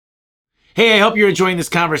ideas. Hey, I hope you're enjoying this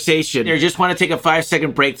conversation. I just want to take a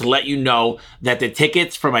 5-second break to let you know that the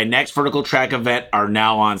tickets for my next Vertical Track event are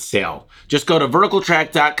now on sale. Just go to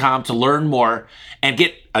verticaltrack.com to learn more and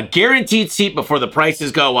get a guaranteed seat before the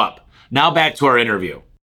prices go up. Now back to our interview.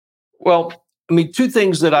 Well, I mean, two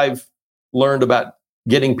things that I've learned about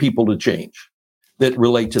getting people to change that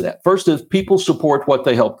relate to that. First is people support what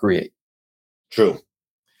they help create. True.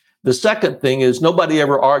 The second thing is nobody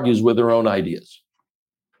ever argues with their own ideas.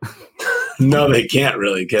 No, they can't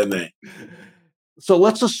really, can they? So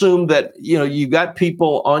let's assume that, you got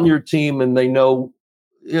people on your team and they know,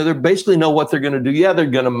 they basically know what they're going to do. Yeah, they're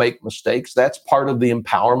going to make mistakes. That's part of the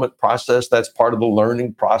empowerment process. That's part of the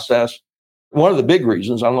learning process. One of the big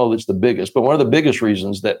reasons, I don't know if it's the biggest, but one of the biggest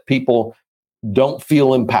reasons that people don't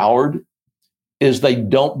feel empowered is they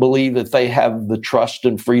don't believe that they have the trust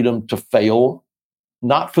and freedom to fail,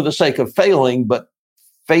 not for the sake of failing, but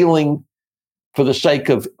failing for the sake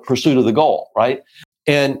of pursuit of the goal, right?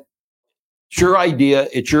 And it's your idea,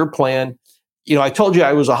 it's your plan. I told you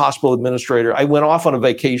I was a hospital administrator. I went off on a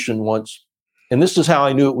vacation once, and this is how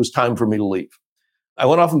I knew it was time for me to leave. I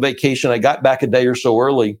went off on vacation. I got back a day or so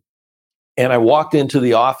early, and I walked into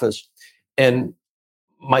the office, and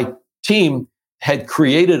my team had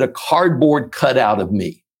created a cardboard cutout of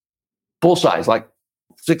me, full size, like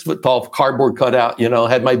 6 foot tall cardboard cutout,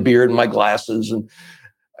 had my beard and my glasses. And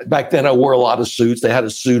back then I wore a lot of suits. They had a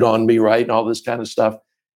suit on me, right? And all this kind of stuff.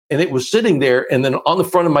 And it was sitting there. And then on the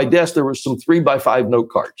front of my desk, there was some 3x5 note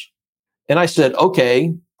cards. And I said,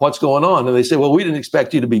 okay, what's going on? And they said, well, we didn't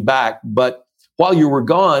expect you to be back, but while you were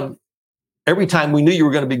gone, every time we knew you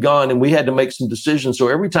were going to be gone and we had to make some decisions. So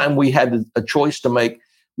every time we had a choice to make,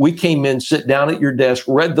 we came in, sit down at your desk,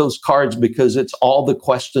 read those cards because it's all the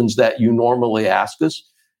questions that you normally ask us.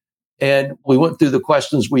 And we went through the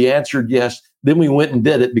questions, we answered yes. Then we went and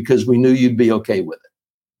did it because we knew you'd be okay with it.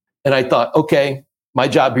 And I thought, okay, my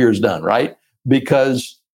job here is done, right?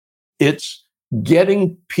 Because it's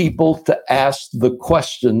getting people to ask the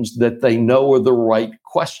questions that they know are the right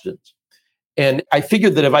questions. And I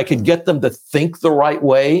figured that if I could get them to think the right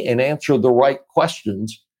way and answer the right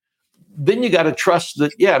questions, then you got to trust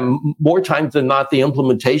that, more times than not, the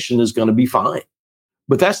implementation is going to be fine.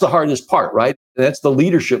 But that's the hardest part, right? That's the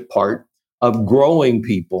leadership part of growing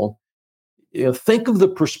people. Think of the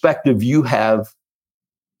perspective you have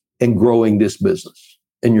in growing this business,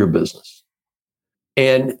 in your business.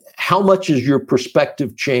 And how much has your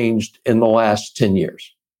perspective changed in the last 10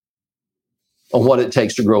 years on what it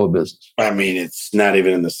takes to grow a business? I mean, it's not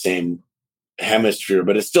even in the same hemisphere,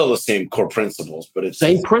 but it's still the same core principles. But it's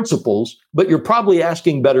same principles, but you're probably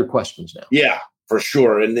asking better questions now. Yeah, for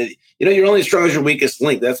sure. And you're only as strong as your weakest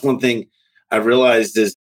link. That's one thing I've realized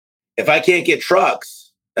is if I can't get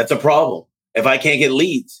trucks, that's a problem. If I can't get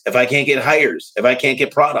leads, if I can't get hires, if I can't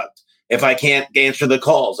get product, if I can't answer the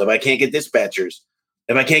calls, if I can't get dispatchers,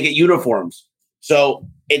 if I can't get uniforms. So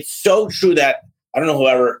it's so true that I don't know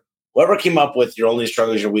whoever came up with you're only as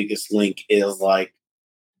strong as your weakest link is like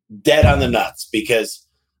dead on the nuts, because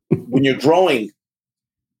when you're growing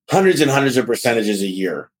hundreds and hundreds of percentages a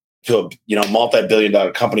year to a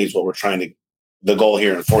multi-billion-dollar company is what we're trying to. The goal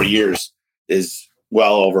here in 4 years is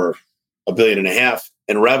well over $1.5 billion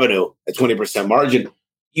in revenue at 20% margin.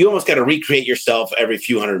 You almost got to recreate yourself every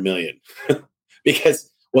few hundred million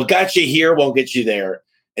because what got you here won't get you there.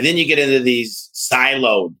 And then you get into these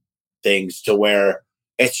siloed things to where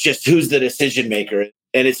it's just who's the decision maker.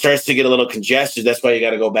 And it starts to get a little congested. That's why you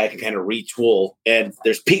got to go back and kind of retool. And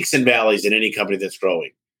there's peaks and valleys in any company that's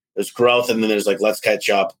growing. There's growth, and then there's like, let's catch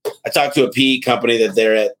up. I talked to a PE company that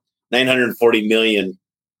they're at 940 million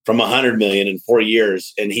from 100 million in 4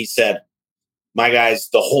 years. And he said, my guys,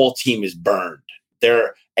 the whole team is burned.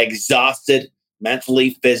 They're exhausted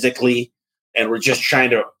mentally, physically, and we're just trying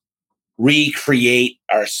to recreate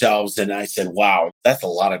ourselves. And I said, wow, that's a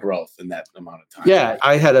lot of growth in that amount of time. Yeah,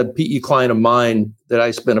 I had a PE client of mine that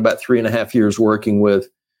I spent about 3.5 years working with,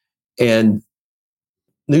 and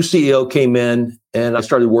new CEO came in, and I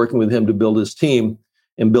started working with him to build his team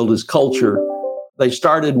and build his culture. They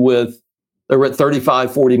were at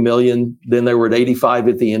 35, 40 million. Then they were at 85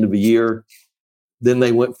 at the end of a year. Then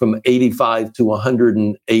they went from 85 to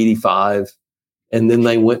 185. And then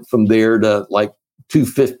they went from there to like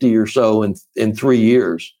 250 or so in 3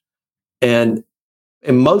 years. And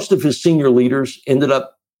most of his senior leaders ended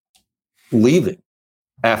up leaving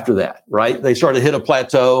after that, right? They started to hit a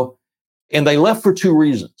plateau, and they left for two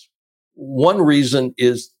reasons. One reason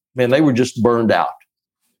is, man, they were just burned out,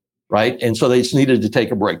 right? And so they just needed to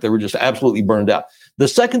take a break. They were just absolutely burned out. The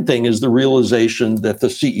second thing is the realization that the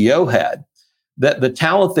CEO had that the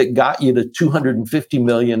talent that got you to 250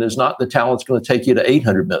 million is not the talent that's going to take you to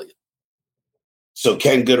 800 million. So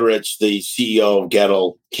Ken Goodrich, the CEO of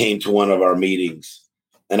Gettle, came to one of our meetings,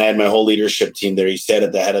 and I had my whole leadership team there. He sat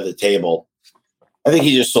at the head of the table. I think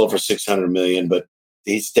he just sold for 600 million, but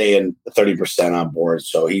he's staying 30% on board.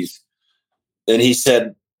 So he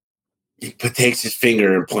said, he takes his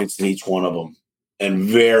finger and points at each one of them, and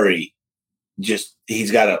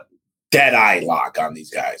he's got a dead eye lock on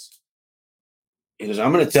these guys. He goes,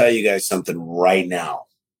 I'm going to tell you guys something right now.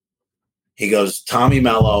 He goes, Tommy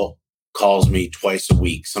Mello calls me twice a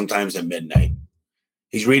week, sometimes at midnight.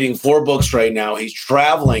 He's reading 4 books right now. He's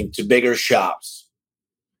traveling to bigger shops.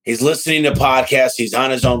 He's listening to podcasts. He's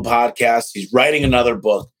on his own podcast. He's writing another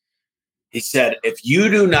book. He said, if you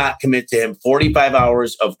do not commit to him 45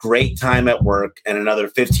 hours of great time at work and another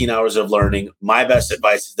 15 hours of learning, my best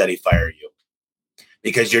advice is that he fire you,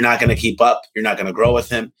 because you're not going to keep up. You're not going to grow with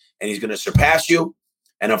him, and he's going to surpass you.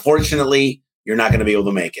 And unfortunately, you're not going to be able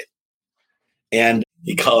to make it. And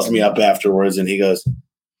he calls me up afterwards and he goes,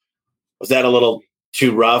 was that a little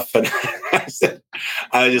too rough? And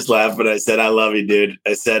I was just laughing. I said, I love you, dude.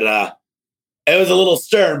 I said, it was a little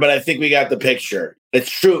stern, but I think we got the picture. It's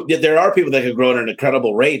true. There are people that can grow at an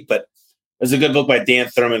incredible rate, but there's a good book by Dan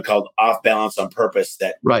Thurman called Off Balance on Purpose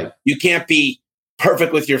that you can't be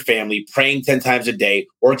perfect with your family, praying 10 times a day,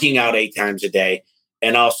 working out 8 times a day,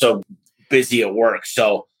 and also busy at work.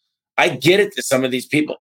 So I get it to some of these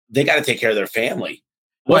people. They got to take care of their family.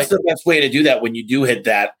 What's the best way to do that when you do hit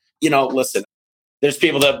that? Listen, there's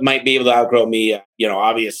people that might be able to outgrow me,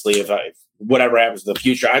 obviously, if whatever happens in the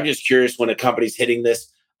future. I'm just curious, when a company's hitting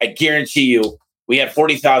this, I guarantee you, we had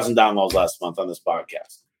 40,000 downloads last month on this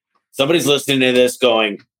podcast. Somebody's listening to this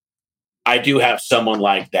going, I do have someone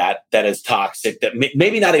like that is toxic, that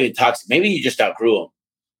maybe not even toxic. Maybe you just outgrew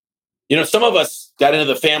them. Some of us got into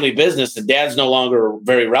the family business and dad's no longer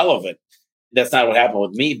very relevant. That's not what happened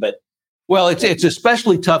with me, but. Well, it's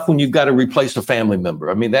especially tough when you've got to replace a family member.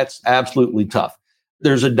 I mean, that's absolutely tough.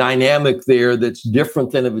 There's a dynamic there that's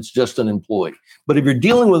different than if it's just an employee. But if you're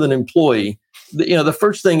dealing with an employee, the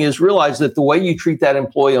first thing is realize that the way you treat that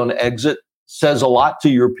employee on exit says a lot to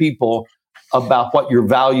your people about what your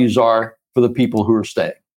values are for the people who are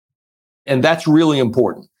staying. And that's really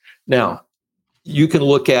important. Now, you can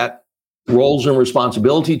look at roles and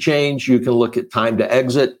responsibility change. You can look at time to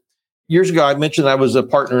exit. Years ago, I mentioned I was a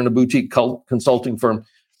partner in a boutique consulting firm.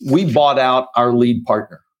 We bought out our lead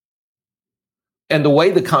partner. And the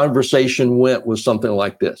way the conversation went was something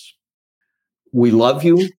like this. We love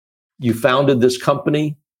you. You founded this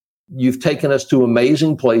company. You've taken us to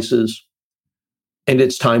amazing places. And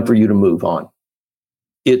it's time for you to move on.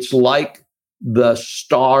 It's like the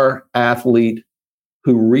star athlete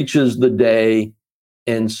who reaches the day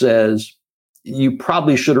and says, you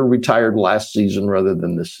probably should have retired last season rather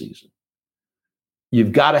than this season.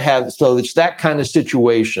 You've got to have, so it's that kind of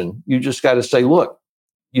situation. You just got to say, look,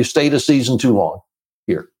 you stayed a season too long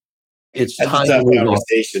here. It's time to move on.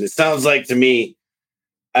 It sounds like to me,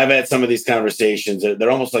 I've had some of these conversations. They're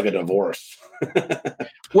almost like a divorce.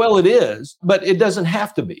 Well, it is, but it doesn't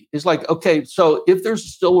have to be. It's like, okay, so if there's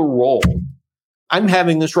still a role, I'm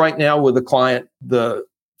having this right now with a client. The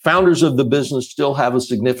founders of the business still have a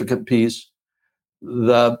significant piece.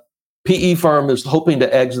 The PE firm is hoping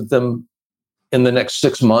to exit them in the next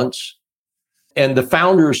 6 months. And the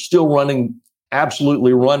founder is still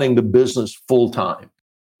absolutely running the business full time.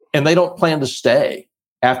 And they don't plan to stay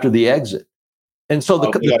after the exit. And so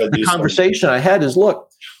the conversation I had is, look,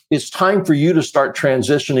 it's time for you to start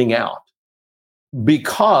transitioning out,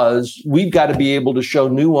 because we've got to be able to show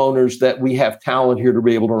new owners that we have talent here to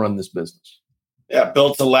be able to run this business. Yeah,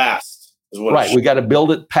 built to last. Right. We got to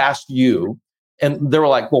build it past you. And they were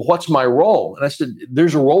like, well, what's my role? And I said,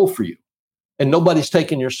 there's a role for you. And nobody's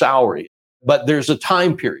taking your salary, but there's a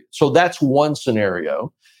time period. So that's one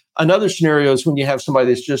scenario. Another scenario is when you have somebody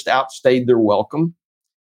that's just outstayed their welcome.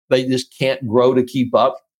 They just can't grow to keep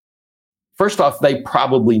up. First off, they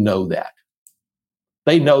probably know that.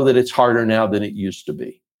 They know that it's harder now than it used to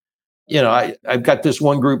be. I've got this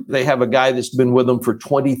one group, they have a guy that's been with them for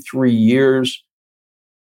 23 years,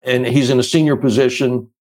 and he's in a senior position,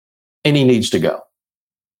 and he needs to go.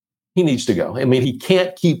 He needs to go. I mean, he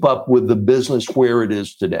can't keep up with the business where it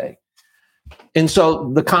is today. And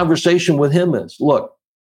so the conversation with him is, look,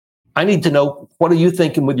 I need to know, what are you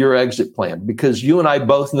thinking with your exit plan? Because you and I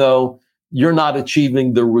both know you're not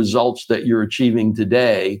achieving the results that you're achieving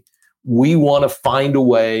today. We want to find a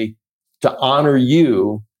way to honor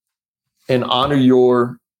you and honor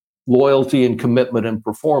your loyalty and commitment and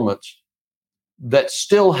performance that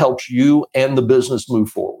still helps you and the business move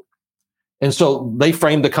forward. And so they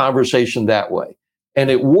framed the conversation that way. And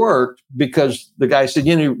it worked because the guy said,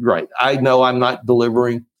 right, I know I'm not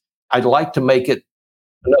delivering. I'd like to make it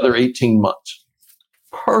another 18 months.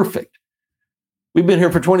 Perfect. We've been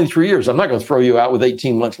here for 23 years. I'm not going to throw you out with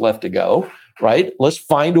 18 months left to go, right? Let's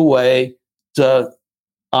find a way to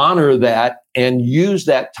honor that and use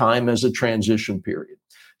that time as a transition period.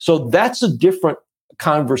 So that's a different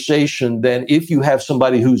conversation than if you have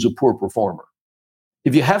somebody who's a poor performer.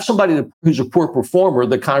 If you have somebody who's a poor performer,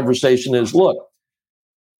 the conversation is, look,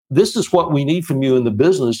 this is what we need from you in the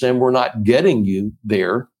business, and we're not getting you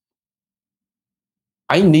there.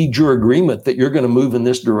 I need your agreement that you're going to move in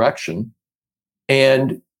this direction.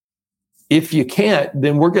 And if you can't,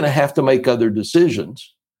 then we're going to have to make other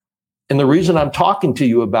decisions. And the reason I'm talking to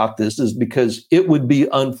you about this is because it would be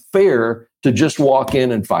unfair to just walk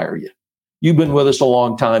in and fire you. You've been with us a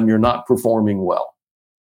long time. You're not performing well.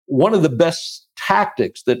 One of the best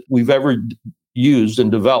tactics that we've ever used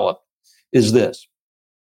and developed is this.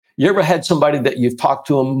 You ever had somebody that you've talked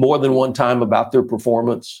to them more than one time about their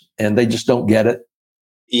performance and they just don't get it?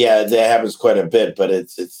 Yeah, that happens quite a bit, but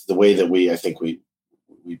it's the way that we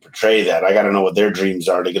portray that. I got to know what their dreams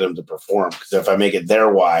are to get them to perform. Because if I make it their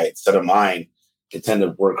why instead of mine, they tend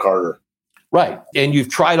to work harder. Right. And you've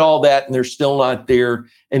tried all that and they're still not there.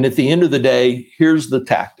 And at the end of the day, here's the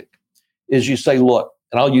tactic is you say, look,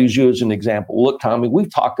 and I'll use you as an example. Look, Tommy,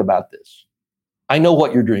 we've talked about this. I know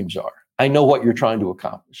what your dreams are. I know what you're trying to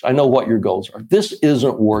accomplish. I know what your goals are. This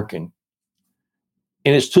isn't working.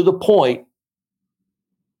 And it's to the point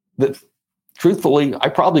that, truthfully, I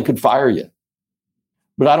probably could fire you,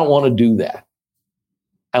 but I don't want to do that.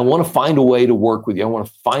 I want to find a way to work with you. I want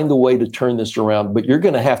to find a way to turn this around, but you're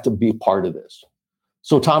going to have to be a part of this.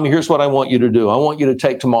 So, Tommy, here's what I want you to do. I want you to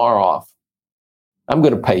take tomorrow off. I'm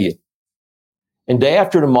going to pay you. And day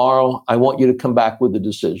after tomorrow, I want you to come back with a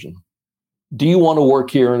decision. Do you want to work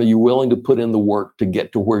here, and are you willing to put in the work to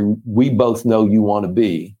get to where we both know you want to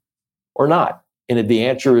be or not? And if the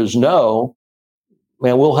answer is no,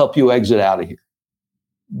 man, we'll help you exit out of here.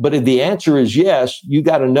 But if the answer is yes, you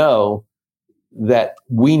got to know that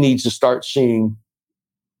we need to start seeing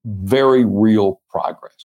very real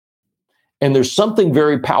progress. And there's something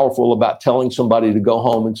very powerful about telling somebody to go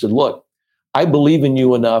home and say, look, I believe in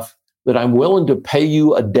you enough that I'm willing to pay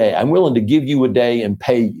you a day. I'm willing to give you a day and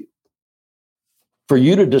pay you for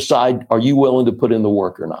you to decide, are you willing to put in the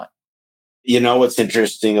work or not? You know, what's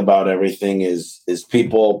interesting about everything is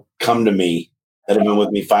people come to me that have been with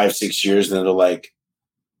me 5-6 years and they're like,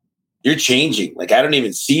 you're changing. Like, I don't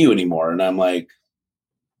even see you anymore. And I'm like,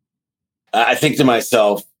 I think to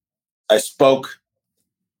myself, I spoke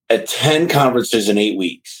at 10 conferences in 8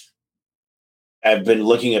 weeks. I've been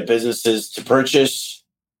looking at businesses to purchase,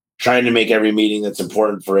 trying to make every meeting that's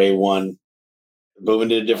important for A1, moving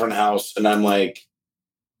to a different house. And I'm like,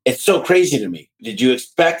 it's so crazy to me. Did you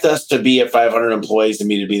expect us to be at 500 employees and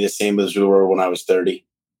me to be the same as we were when I was 30?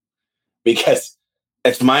 Because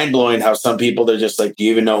it's mind blowing how some people, they're just like, do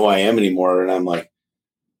you even know who I am anymore? And I'm like,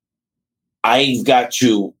 I've got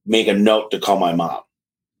to make a note to call my mom.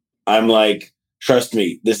 I'm like, trust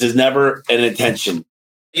me, this is never an intention.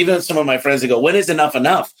 Even some of my friends, they go, when is enough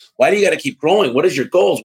enough? Why do you got to keep growing? What is your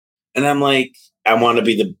goals? And I'm like, I want to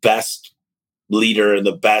be the best leader,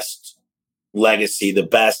 the best legacy, the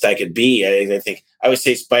best I could be. I think I would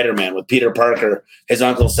say Spider-Man with Peter Parker. His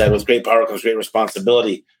uncle said, with great power comes great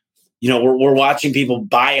responsibility. You know, we're watching people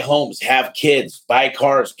buy homes, have kids, buy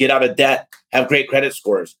cars, get out of debt, have great credit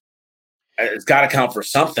scores. It's got to count for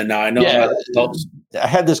something now. I know. Yeah, I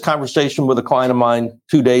had this conversation with a client of mine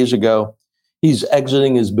 2 days ago. He's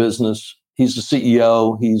exiting his business. He's the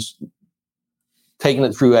CEO. He's taking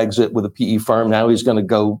it through exit with a PE firm. Now he's going to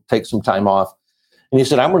go take some time off. And he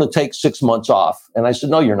said, I'm going to take 6 months off. And I said,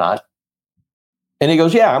 no, you're not. And he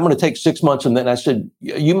goes, yeah, I'm going to take 6 months. And then I said,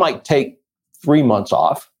 you might take 3 months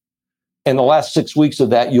off. And the last 6 weeks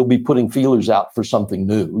of that, you'll be putting feelers out for something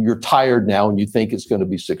new. You're tired now and you think it's going to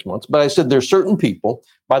be 6 months. But I said, there's certain people,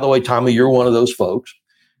 by the way, Tommy, you're one of those folks.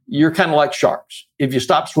 You're kind of like sharks. If you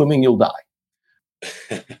stop swimming, you'll die.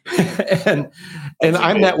 and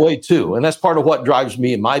I'm that way too. And that's part of what drives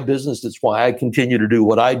me in my business. It's why I continue to do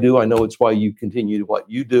what I do. I know it's why you continue to what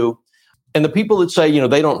you do. And the people that say,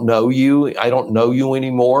 they don't know you, I don't know you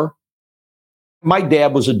anymore. My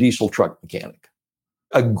dad was a diesel truck mechanic.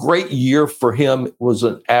 A great year for him was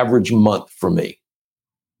an average month for me.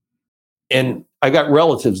 And I got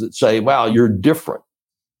relatives that say, wow, you're different.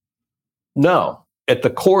 No, at the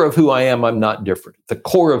core of who I am, I'm not different. At the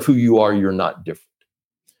core of who you are, you're not different.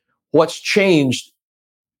 What's changed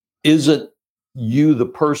isn't you, the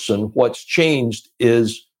person. What's changed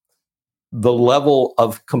is the level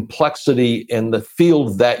of complexity in the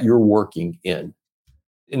field that you're working in.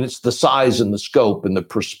 And it's the size and the scope and the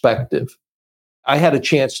perspective. I had a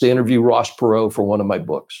chance to interview Ross Perot for one of my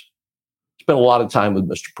books. Spent a lot of time with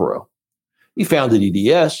Mr. Perot. He founded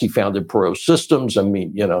EDS. He founded Perot Systems. I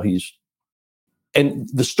mean, and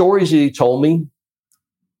the stories that he told me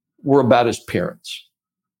were about his parents.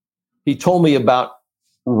 He told me about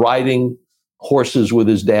riding horses with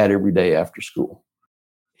his dad every day after school.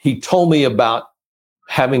 He told me about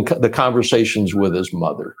having the conversations with his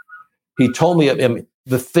mother. He told me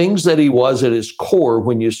the things that he was at his core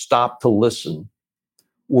when you stopped to listen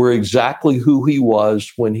were exactly who he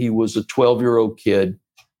was when he was a 12-year-old kid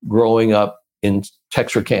growing up in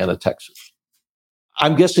Texarkana, Texas.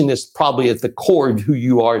 I'm guessing that's probably at the core of who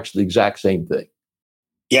you are. It's the exact same thing.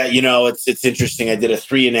 Yeah, it's interesting. I did a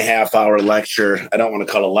 3.5-hour lecture. I don't want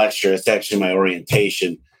to call it a lecture. It's actually my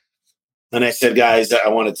orientation. And I said, guys, I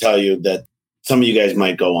want to tell you that some of you guys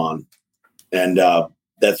might go on. And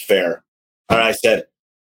that's fair. And I said,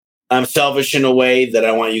 I'm selfish in a way that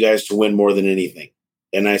I want you guys to win more than anything.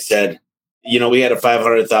 And I said, we had a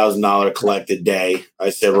 $500,000 collected day. I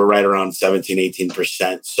said, we're right around 17,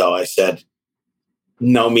 18%. So I said,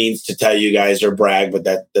 no means to tell you guys or brag, but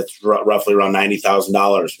that's roughly around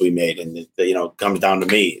 $90,000 we made. And it comes down to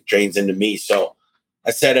me, it drains into me. So I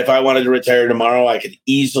said, if I wanted to retire tomorrow, I could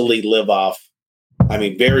easily live off,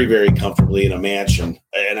 very, very comfortably in a mansion.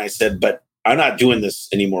 And I said, but I'm not doing this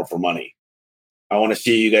anymore for money. I want to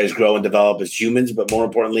see you guys grow and develop as humans. But more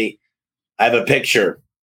importantly, I have a picture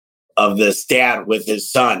of this dad with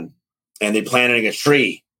his son, and they're planting a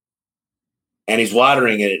tree. And he's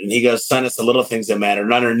watering it. And he goes, son, it's the little things that matter.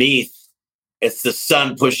 And underneath, it's the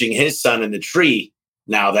son pushing his son in the tree.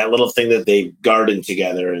 Now, that little thing that they gardened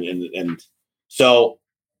together. And so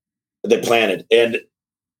they planted. And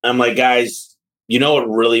I'm like, guys, what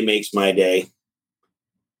really makes my day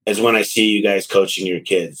is when I see you guys coaching your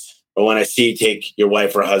kids, or when I see you take your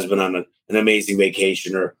wife or husband on an amazing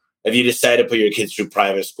vacation, or if you decide to put your kids through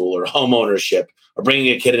private school or home ownership or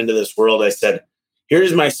bringing a kid into this world. I said,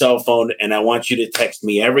 here's my cell phone, and I want you to text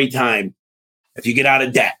me every time if you get out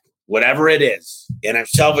of debt, whatever it is. And I'm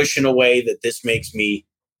selfish in a way that it's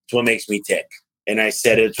what makes me tick. And I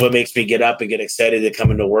said, it's what makes me get up and get excited to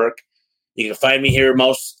come into work. You can find me here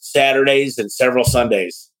most Saturdays and several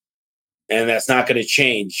Sundays, and that's not going to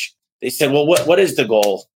change. They said, well, what is the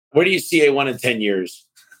goal? Where do you see A1 in 10 years?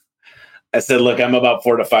 I said, look, I'm about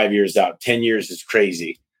 4 to 5 years out. 10 years is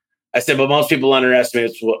crazy. I said, but most people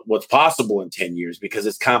underestimate what's possible in 10 years because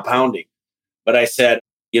it's compounding. But I said,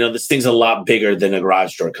 this thing's a lot bigger than a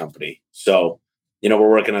garage door company. So, we're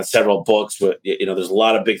working on several books. But, there's a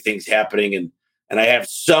lot of big things happening. And I have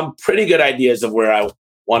some pretty good ideas of where I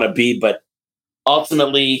want to be. But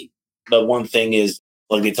ultimately, the one thing is,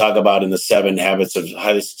 like they talk about in the 7 Habits of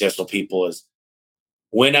Highly Successful People, is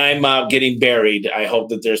when I'm getting buried, I hope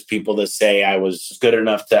that there's people that say I was good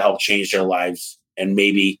enough to help change their lives and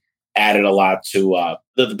maybe added a lot to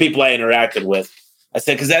the people I interacted with. I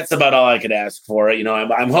said, because that's about all I could ask for.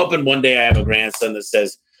 I'm hoping one day I have a grandson that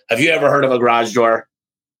says, have you ever heard of a garage door?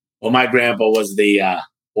 Well, my grandpa was the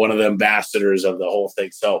one of the ambassadors of the whole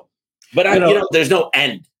thing. So, but there's no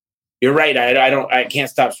end. You're right. I can't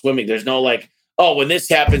stop swimming. There's no when this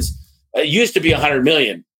happens, it used to be 100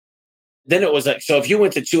 million. Then it was like, so if you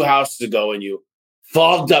went to 2 houses ago and you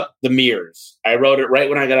fogged up the mirrors, I wrote it right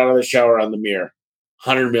when I got out of the shower on the mirror,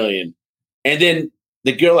 100 million. And then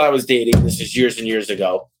the girl I was dating, this is years and years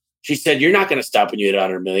ago, she said, you're not going to stop when you hit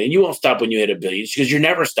 100 million. You won't stop when you hit 1 billion. She goes, you're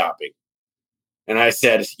never stopping. And I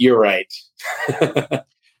said, you're right.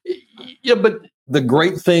 Yeah, but the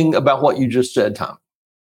great thing about what you just said, Tom,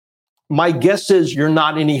 my guess is you're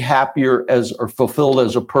not any happier or fulfilled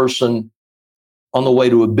as a person on the way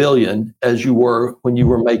to 1 billion as you were when you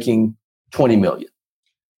were making 20 million.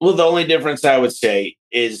 Well, the only difference I would say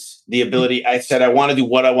is the ability. I said, I want to do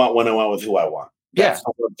what I want, when I want, with who I want. That's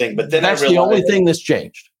the one thing. But then that's the only thing that's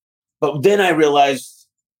changed. But then I realized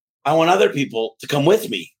I want other people to come with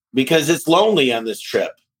me because it's lonely on this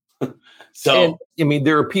trip. So,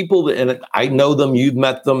 there are people and I know them, you've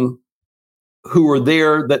met them, who are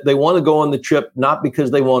there that they want to go on the trip, not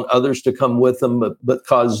because they want others to come with them, but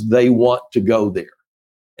because they want to go there.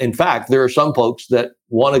 In fact, there are some folks that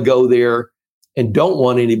want to go there and don't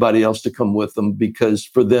want anybody else to come with them because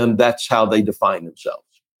for them, that's how they define themselves.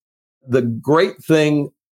 The great thing,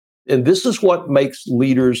 and this is what makes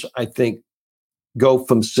leaders, I think, go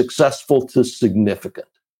from successful to significant.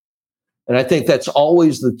 And I think that's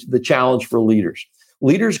always the challenge for leaders.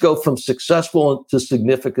 Leaders go from successful to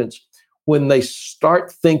significance when they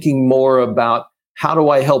start thinking more about how do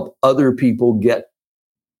I help other people get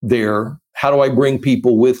there? How do I bring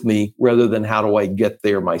people with me rather than how do I get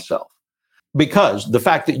there myself? Because the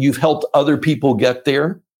fact that you've helped other people get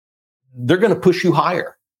there, they're going to push you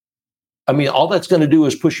higher. I mean, all that's going to do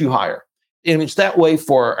is push you higher. And it's that way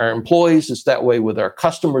for our employees. It's that way with our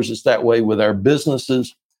customers. It's that way with our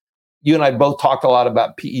businesses. You and I both talk a lot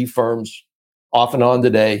about PE firms off and on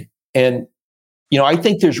today. And, I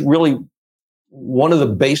think there's really one of the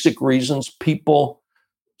basic reasons people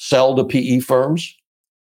sell to PE firms.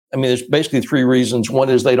 I mean, there's basically three reasons. One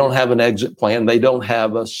is they don't have an exit plan. They don't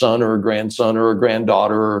have a son or a grandson or a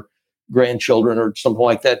granddaughter or grandchildren or something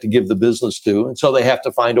like that to give the business to. And so they have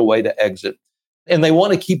to find a way to exit. And they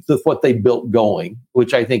want to keep what they built going,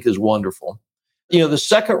 which I think is wonderful. The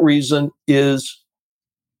second reason is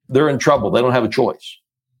they're in trouble. They don't have a choice.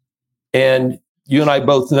 And you and I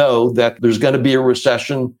both know that there's going to be a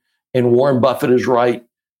recession, and Warren Buffett is right.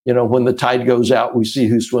 When the tide goes out, we see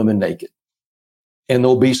who's swimming naked. And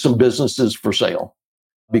there'll be some businesses for sale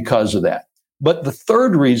because of that. But the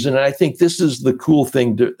third reason, and I think this is the cool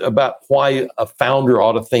thing about why a founder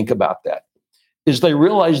ought to think about that, is they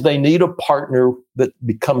realize they need a partner that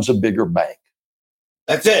becomes a bigger bank.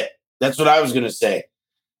 That's it. That's what I was going to say.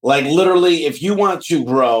 Like literally, if you want to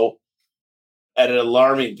grow at an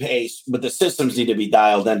alarming pace, but the systems need to be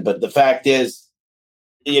dialed in. But the fact is,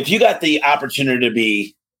 if you got the opportunity to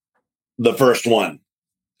be the first one,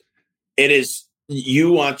 it is,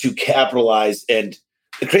 you want to capitalize. And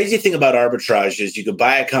the crazy thing about arbitrage is you could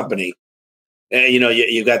buy a company and,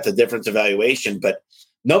 you got the difference of valuation, but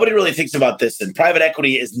nobody really thinks about this. And private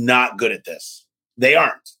equity is not good at this. They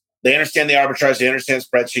aren't. They understand the arbitrage. They understand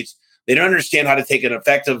spreadsheets. They don't understand how to take an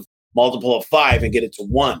effective multiple of 5 and get it to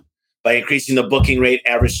 1 by increasing the booking rate,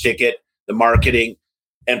 average ticket, the marketing,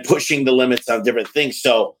 and pushing the limits on different things.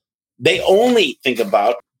 So they only think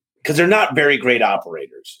about, because they're not very great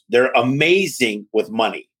operators. They're amazing with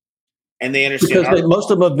money. And they understand. Because most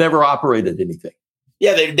of them have never operated anything.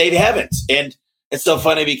 Yeah, they haven't. And it's so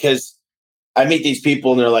funny because I meet these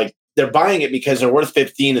people and they're like, they're buying it because they're worth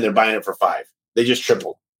 15 and they're buying it for 5. They just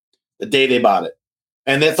tripled the day they bought it.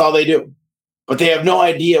 And that's all they do. But they have no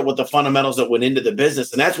idea what the fundamentals that went into the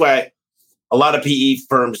business. And that's why a lot of PE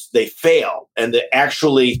firms, they fail. And they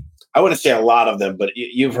actually, I wouldn't say a lot of them, but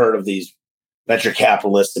you've heard of these venture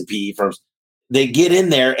capitalists and PE firms. They get in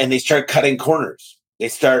there and they start cutting corners. They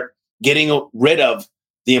start getting rid of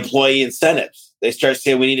the employee incentives. They start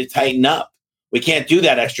saying, we need to tighten up. We can't do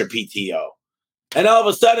that extra PTO. And all of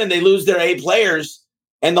a sudden they lose their A players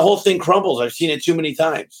and the whole thing crumbles. I've seen it too many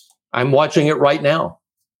times. I'm watching it right now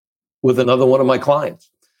with another one of my clients.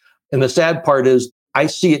 And the sad part is I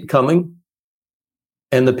see it coming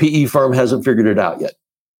and the PE firm hasn't figured it out yet.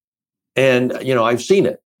 And, I've seen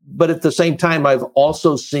it. But at the same time, I've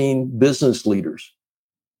also seen business leaders,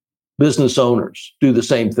 business owners do the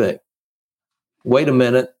same thing. Wait a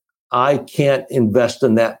minute, I can't invest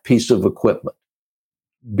in that piece of equipment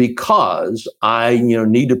because I,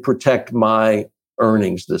 need to protect my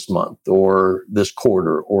earnings this month or this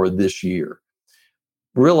quarter or this year.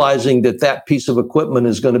 Realizing that piece of equipment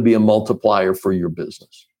is going to be a multiplier for your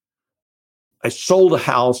business. I sold a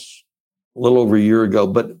house a little over a year ago,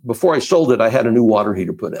 but before I sold it, I had a new water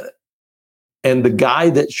heater put in it. And the guy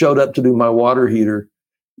that showed up to do my water heater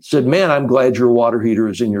said, man, I'm glad your water heater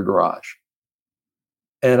is in your garage.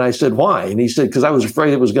 And I said, why? And he said, because I was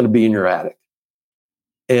afraid it was going to be in your attic.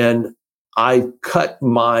 And I cut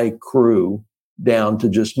my crew down to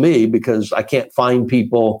just me because I can't find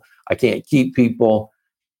people. I can't keep people.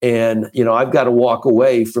 And, I've got to walk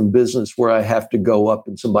away from business where I have to go up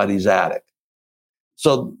in somebody's attic.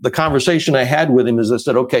 So the conversation I had with him is I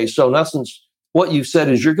said, okay, so in essence, what you've said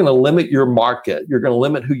is you're going to limit your market. You're going to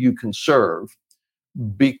limit who you can serve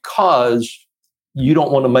because you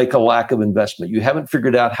don't want to make a lack of investment. You haven't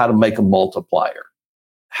figured out how to make a multiplier,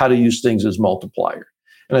 how to use things as multiplier.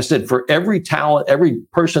 And I said, for every talent, every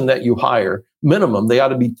person that you hire, minimum, they ought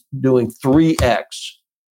to be doing 3X.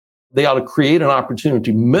 They ought to create an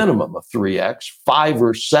opportunity minimum of 3X. 5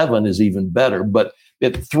 or 7 is even better. But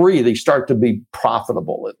at 3, they start to be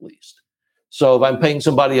profitable at least. So if I'm paying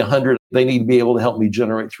somebody 100, they need to be able to help me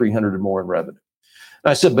generate 300 or more in revenue.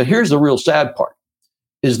 And I said, but here's the real sad part,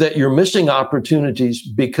 is that you're missing opportunities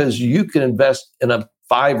because you can invest in a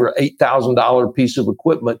or $8,000 piece of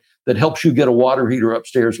equipment that helps you get a water heater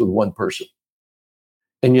upstairs with one person.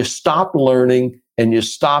 And you stopped learning and you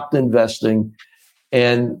stopped investing.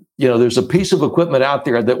 And, there's a piece of equipment out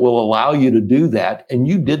there that will allow you to do that. And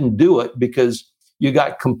you didn't do it because you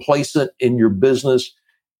got complacent in your business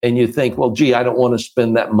and you think, well, gee, I don't want to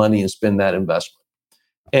spend that money and spend that investment.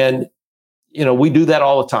 And, we do that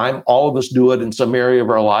all the time. All of us do it in some area of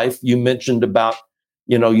our life. You mentioned about,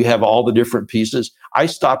 you have all the different pieces. I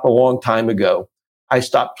stopped a long time ago. I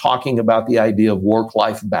stopped talking about the idea of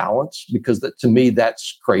work-life balance because to me,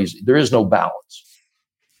 that's crazy. There is no balance.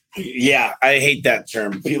 Yeah, I hate that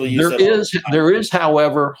term. People use that. There is,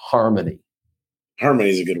 however, harmony. Harmony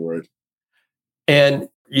is a good word. And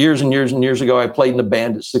years and years and years ago, I played in a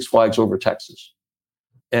band at Six Flags Over Texas.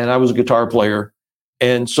 And I was a guitar player.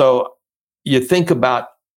 And so you think about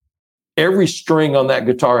every string on that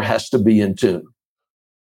guitar has to be in tune.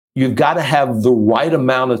 You've got to have the right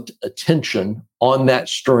amount of attention on that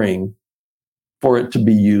string for it to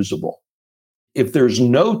be usable. If there's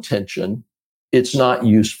no tension, it's not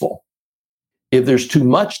useful. If there's too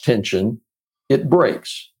much tension, it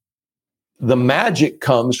breaks. The magic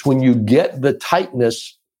comes when you get the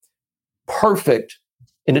tightness perfect,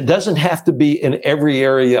 and it doesn't have to be in every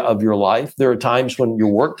area of your life. There are times when your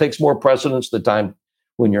work takes more precedence, the time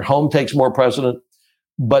when your home takes more precedence,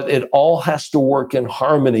 but it all has to work in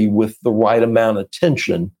harmony with the right amount of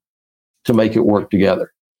tension to make it work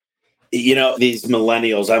together. These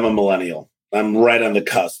millennials, I'm a millennial. I'm right on the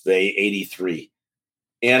cusp, 83.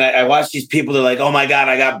 And I watch these people, they're like, oh my God,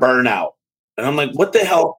 I got burnout. And I'm like, what the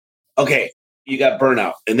hell? Okay, you got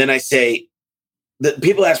burnout. And then I say,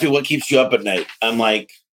 people ask me what keeps you up at night. I'm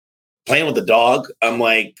like, playing with the dog. I'm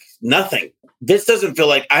like, nothing. This doesn't feel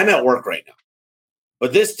like I'm at work right now.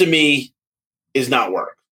 But this to me is not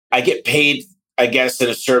work. I get paid, I guess, in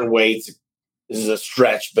a certain way. This is a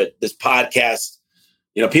stretch, but this podcast,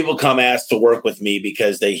 people come ask to work with me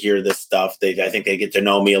because they hear this stuff. I think they get to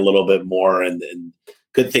know me a little bit more and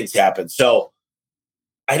good things happen. So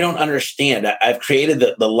I don't understand. I've created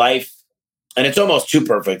the life, and it's almost too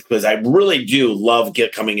perfect because I really do love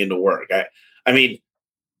coming into work. I mean,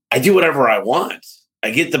 I do whatever I want.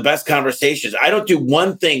 I get the best conversations. I don't do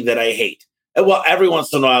one thing that I hate. Well, every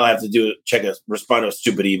once in a while I have to respond to a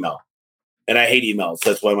stupid email. And I hate emails.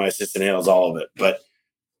 That's why my assistant handles all of it. But,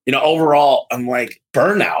 overall, I'm like,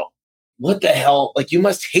 burnout? What the hell? Like, you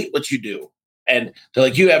must hate what you do. And they're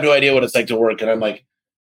like, you have no idea what it's like to work. And I'm like,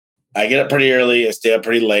 I get up pretty early. I stay up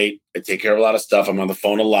pretty late. I take care of a lot of stuff. I'm on the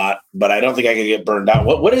phone a lot. But I don't think I can get burned out.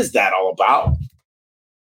 What is that all about?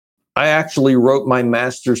 I actually wrote my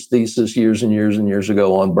master's thesis years and years and years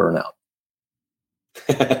ago on burnout.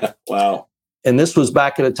 Wow. And this was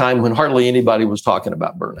back at a time when hardly anybody was talking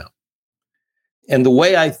about burnout. And the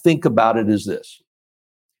way I think about it is this.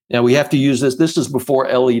 Now we have to use this. This is before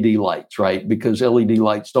LED lights, right? Because LED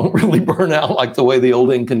lights don't really burn out like the way the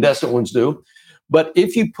old incandescent ones do. But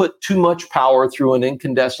if you put too much power through an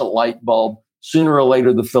incandescent light bulb, sooner or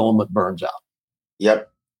later the filament burns out.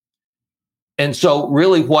 Yep. And so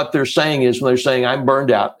really what they're saying is when they're saying I'm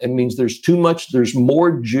burned out, it means there's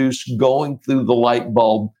more juice going through the light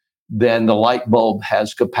bulb than the light bulb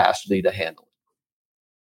has capacity to handle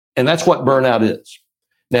it. And that's what burnout is.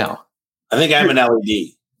 Now, I think I'm an LED.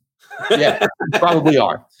 Yeah, you probably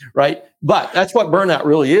are, right? But that's what burnout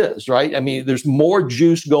really is, right? I mean, there's more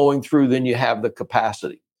juice going through than you have the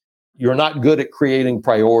capacity. You're not good at creating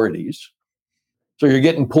priorities. So you're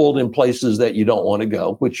getting pulled in places that you don't want to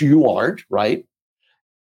go, which you aren't, right?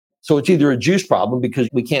 So it's either a juice problem because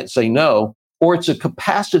we can't say no, or it's a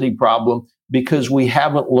capacity problem because we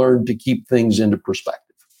haven't learned to keep things into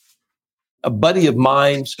perspective. A buddy of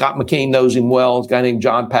mine, Scott McCain knows him well, a guy named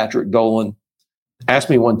John Patrick Dolan, asked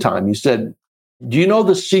me one time, he said, do you know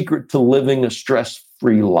the secret to living a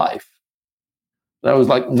stress-free life? And I was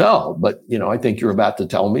like, no, but I think you're about to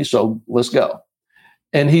tell me, so let's go.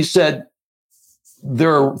 And he said,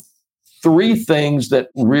 there are three things that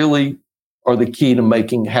really are the key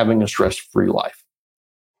to having a stress-free life.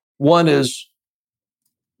 One is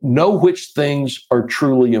know which things are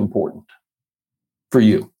truly important for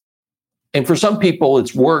you. And for some people,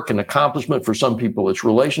 it's work and accomplishment. For some people, it's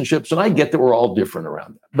relationships. And I get that we're all different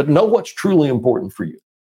around that. But know what's truly important for you.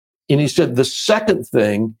 And he said, the second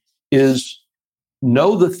thing is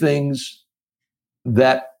know the things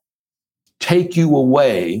that take you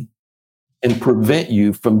away and prevent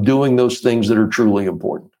you from doing those things that are truly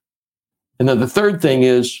important. And then the third thing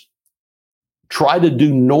is try to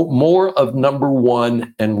do more of number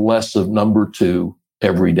one and less of number two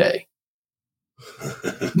every day.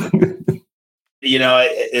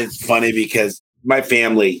 It's funny because my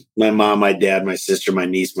family, my mom, my dad, my sister, my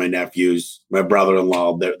niece, my nephews, my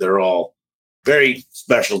brother-in-law, they're all very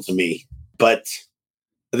special to me. But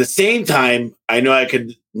at the same time, I know I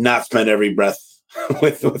could not spend every breath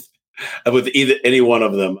with either any one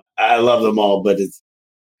of them. I love them all, but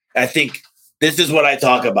I think this is what I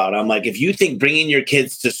talk about. I'm like, if you think bringing your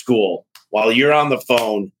kids to school while you're on the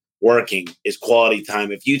phone working is quality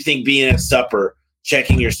time, if you think being at supper,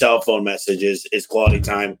 checking your cell phone messages is quality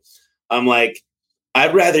time, I'm like,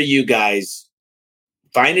 I'd rather you guys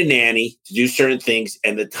find a nanny to do certain things,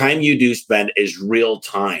 and the time you do spend is real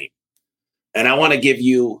time. And I want to give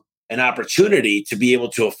you an opportunity to be able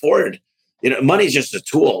to afford, money is just a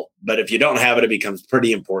tool, but if you don't have it, it becomes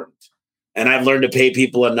pretty important. And I've learned to pay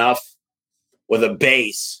people enough with a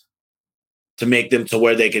base to make them to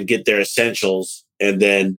where they can get their essentials. And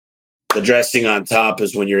then the dressing on top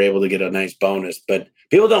is when you're able to get a nice bonus. But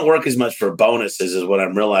people don't work as much for bonuses, is what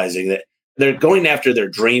I'm realizing, that they're going after their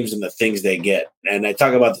dreams and the things they get. And I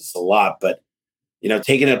talk about this a lot, but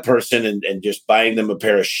taking a person and just buying them a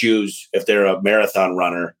pair of shoes, if they're a marathon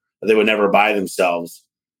runner that they would never buy themselves,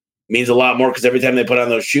 means a lot more, because every time they put on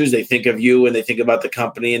those shoes, they think of you and they think about the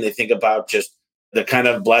company and they think about just they're kind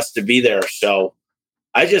of blessed to be there. So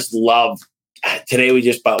I just love, today we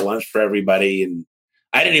just bought lunch for everybody and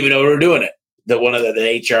I didn't even know we were doing it. That one of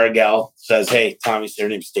the HR gal says, "Hey, Tommy," her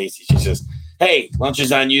name's Stacy. She says, "Hey, lunch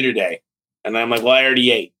is on you today." And I'm like, "Well, I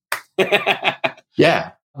already ate."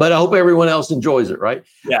 Yeah. But I hope everyone else enjoys it, right?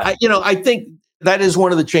 Yeah. I think that is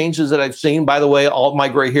one of the changes that I've seen. By the way, all my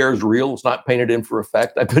gray hair is real. It's not painted in for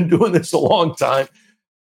effect. I've been doing this a long time.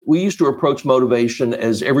 We used to approach motivation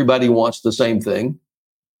as everybody wants the same thing.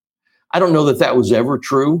 I don't know that that was ever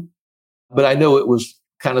true, but I know it was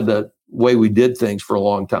kind of the way we did things for a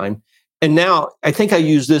long time. And now I think I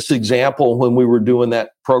used this example when we were doing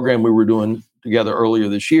that program we were doing together earlier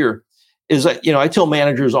this year. Is that, I tell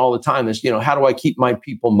managers all the time is, how do I keep my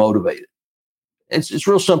people motivated? It's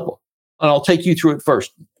real simple. And I'll take you through it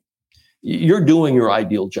first. You're doing your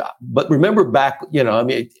ideal job. But remember back,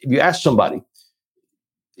 if you ask somebody,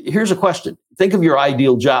 here's a question. Think of your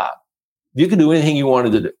ideal job. You could do anything you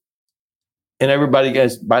wanted to do. And everybody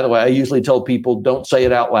guys, by the way, I usually tell people, don't say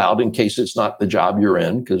it out loud in case it's not the job you're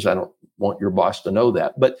in, because I don't want your boss to know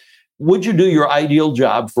that. But would you do your ideal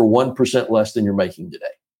job for 1% less than you're making today?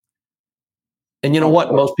 And you know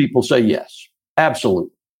what? Most people say yes.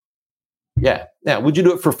 Absolutely. Yeah. Now, would you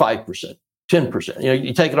do it for 5%, 10%?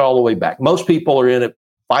 You take it all the way back. Most people are in at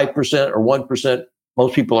 5% or 1%.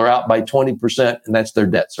 Most people are out by 20%, and that's their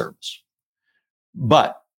debt service.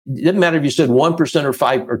 But it didn't matter if you said 1% or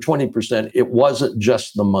 5 or 20%. It wasn't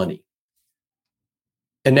just the money.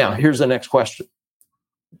 And now here's the next question.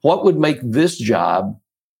 What would make this job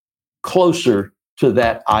closer to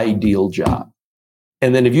that ideal job?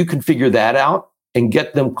 And then if you can figure that out and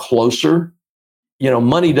get them closer,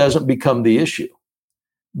 money doesn't become the issue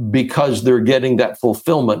because they're getting that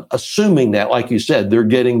fulfillment, assuming that, like you said, they're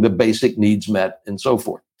getting the basic needs met and so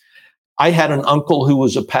forth. I had an uncle who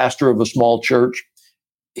was a pastor of a small church.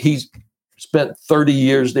 He spent 30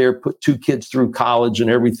 years there, put 2 kids through college and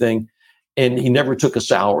everything, and he never took a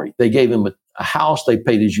salary. They gave him a house, they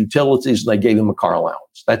paid his utilities, and they gave him a car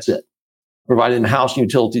allowance. That's it. Provided him house,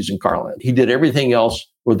 utilities, and car allowance. He did everything else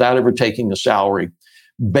without ever taking a salary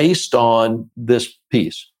based on this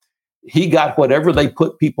piece. He got whatever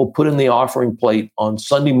people put in the offering plate on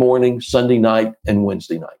Sunday morning, Sunday night, and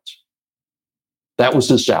Wednesday nights. That was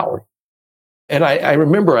his salary. And I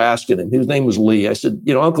remember asking him, his name was Lee. I said,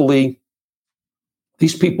 Uncle Lee,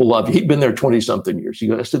 these people love you. He'd been there 20-something years.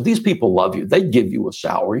 I said, these people love you. They'd give you a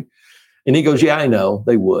salary. And he goes, yeah, I know,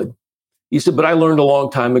 they would. He said, but I learned a long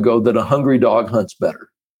time ago that a hungry dog hunts better.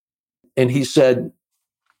 And he said,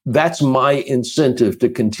 that's my incentive to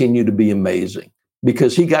continue to be amazing.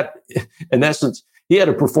 Because he got, in essence, he had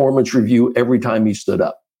a performance review every time he stood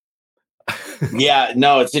up. Yeah,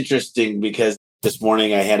 no, it's interesting because this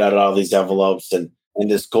morning I hand out all these envelopes and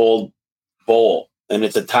this gold bowl, and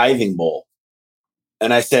it's a tithing bowl.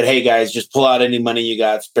 And I said, hey guys, just pull out any money you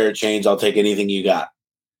got, spare change. I'll take anything you got.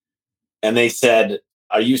 And they said,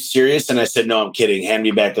 are you serious? And I said, no, I'm kidding. Hand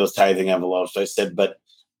me back those tithing envelopes. I said, but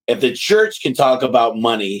if the church can talk about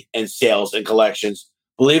money and sales and collections,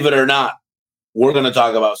 believe it or not, we're going to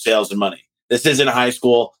talk about sales and money. This isn't high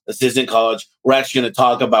school. This isn't college. We're actually going to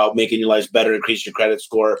talk about making your life better, increase your credit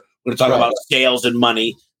score. We're going to talk about sales and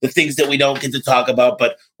money, the things that we don't get to talk about.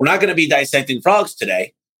 But we're not going to be dissecting frogs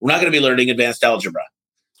today. We're not going to be learning advanced algebra.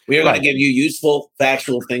 We are going to give you useful,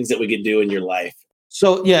 factual things that we can do in your life.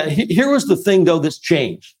 So, yeah, here was the thing, though, that's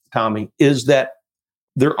changed, Tommy, is that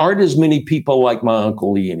there aren't as many people like my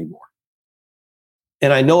Uncle Lee anymore.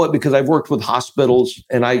 And I know it because I've worked with hospitals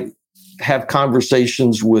and I have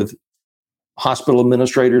conversations with hospital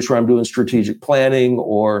administrators where I'm doing strategic planning,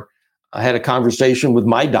 or I had a conversation with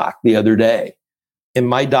my doc the other day, and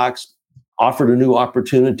my doc's offered a new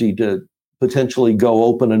opportunity to potentially go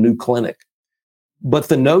open a new clinic. But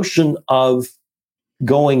the notion of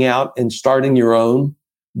going out and starting your own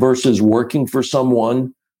versus working for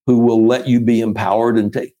someone who will let you be empowered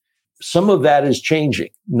and take, some of that is changing.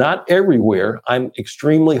 Not everywhere. I'm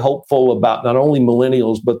extremely hopeful about not only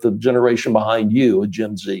millennials, but the generation behind you,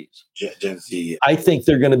 Gen Zs. Gen Z. I think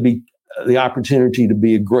they're going to be the opportunity to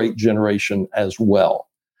be a great generation as well.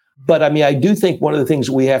 But I mean, I do think one of the things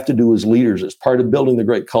we have to do as leaders, as part of building the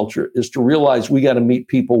great culture, is to realize we got to meet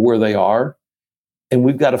people where they are. And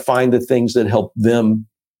we've got to find the things that help them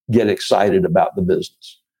get excited about the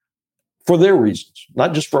business for their reasons,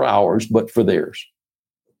 not just for ours, but for theirs.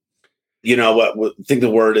 You know what? I think the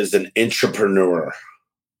word is an entrepreneur.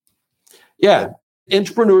 Yeah.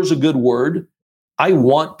 Entrepreneur is a good word. I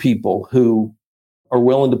want people who are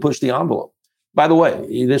willing to push the envelope. By the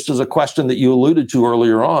way, this is a question that you alluded to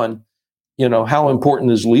earlier on. You know, how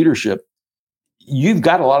important is leadership? You've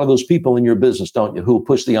got a lot of those people in your business, don't you, who will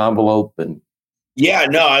push the envelope and yeah,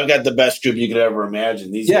 no, I've got the best group you could ever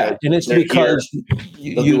imagine. These guys, and it's because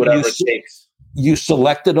they'll do whatever it takes. You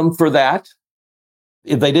selected them for that.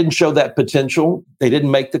 If they didn't show that potential, they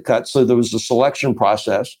didn't make the cut. So there was a selection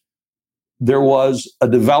process. There was a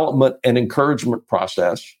development and encouragement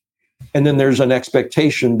process. And then there's an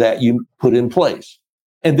expectation that you put in place.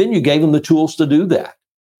 And then you gave them the tools to do that.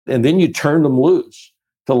 And then you turned them loose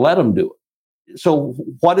to let them do it. So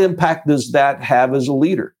what impact does that have as a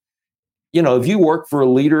leader? You know, if you work for a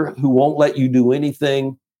leader who won't let you do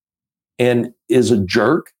anything and is a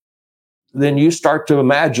jerk, then you start to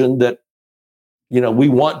imagine that, you know, we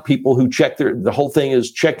want people who the whole thing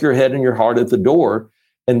is check your head and your heart at the door.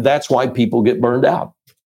 And that's why people get burned out.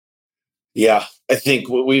 Yeah, I think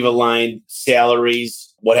we've aligned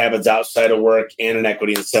salaries, what happens outside of work, and an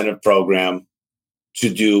equity incentive program to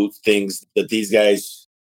do things that these guys,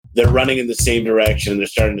 they're running in the same direction. They're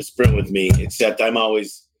starting to sprint with me, except I'm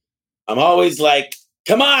always like,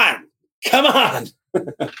 come on.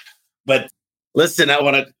 But listen, I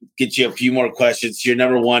want to get you a few more questions. Your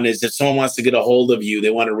number one is if someone wants to get a hold of you,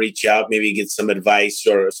 they want to reach out, maybe get some advice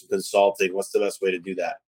or some consulting. What's the best way to do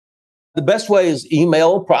that? The best way is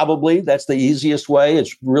email, probably. That's the easiest way.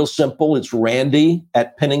 It's real simple. It's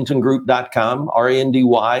randy@penningtongroup.com,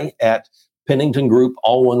 RANDY at penningtongroup,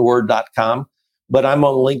 all one word.com. But I'm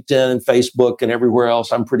on LinkedIn and Facebook and everywhere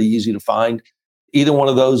else. I'm pretty easy to find. Either one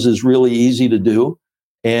of those is really easy to do.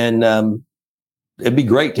 And it'd be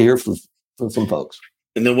great to hear from some folks.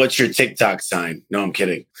 And then what's your TikTok sign? No, I'm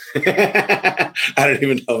kidding. I don't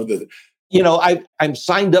even know. You know, I'm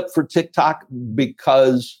signed up for TikTok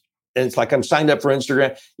because it's like I'm signed up for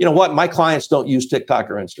Instagram. You know what? My clients don't use TikTok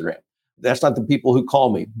or Instagram. That's not the people who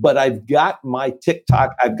call me. But I've got my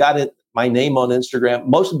TikTok. I've got my name on Instagram,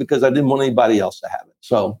 mostly because I didn't want anybody else to have it.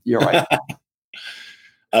 So you're right.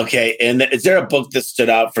 Okay. And is there a book that stood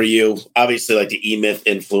out for you? Obviously, like the E-Myth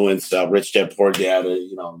influence, Rich Dad, Poor Dad,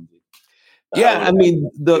 you know. Yeah. I mean,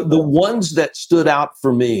 the ones that stood out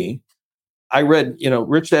for me, I read, you know,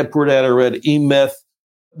 Rich Dad, Poor Dad. I read E-Myth.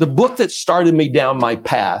 The book that started me down my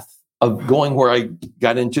path of going where I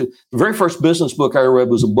got into, the very first business book I read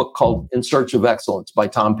was a book called In Search of Excellence by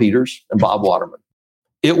Tom Peters and Bob Waterman.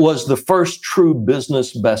 It was the first true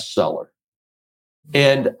business bestseller.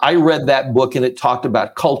 And I read that book and it talked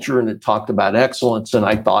about culture and it talked about excellence. And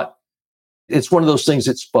I thought, it's one of those things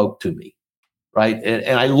that spoke to me, right?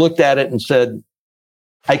 And I looked at it and said,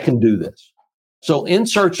 I can do this. So In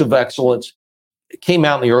Search of Excellence, it came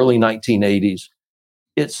out in the early 1980s.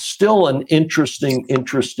 It's still an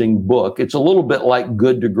interesting book. It's a little bit like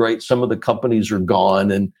Good to Great. Some of the companies are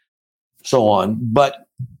gone and so on. But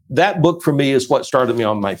that book for me is what started me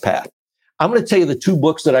on my path. I'm going to tell you the two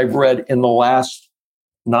books that I've read in the last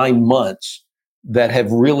 9 months that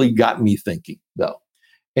have really got me thinking, though.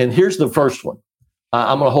 And here's the first one.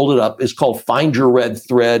 I'm going to hold it up. It's called Find Your Red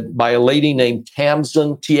Thread by a lady named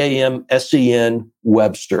Tamsen, Tamsen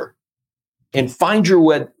Webster. And Find Your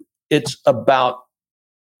Red, it's about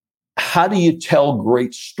how do you tell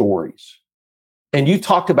great stories? And you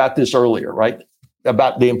talked about this earlier, right?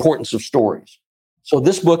 About the importance of stories. So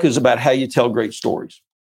this book is about how you tell great stories.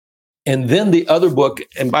 And then the other book,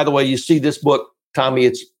 and by the way, you see this book, Tommy,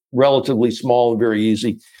 it's relatively small and very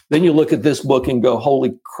easy. Then you look at this book and go,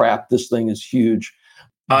 holy crap, this thing is huge.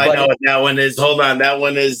 I know what that one is. Hold on. That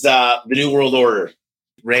one is The New World Order.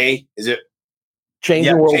 Ray, is it?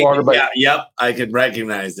 Changing World Order. Yep. I could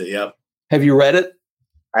recognize it. Yep. Have you read it?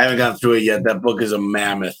 I haven't gone through it yet. That book is a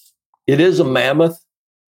mammoth. It is a mammoth,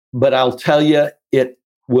 but I'll tell you, it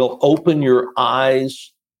will open your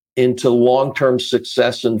eyes into long-term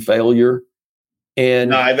success and failure. And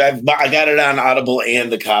no, I got it on Audible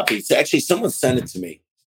and the copy. Actually, someone sent it to me.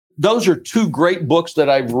 Those are two great books that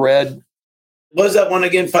I've read. What was that one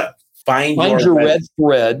again? Find Your Red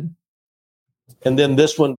Thread. And then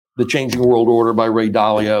this one, The Changing World Order by Ray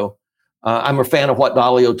Dalio. I'm a fan of what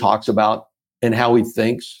Dalio talks about and how he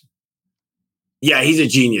thinks. Yeah, he's a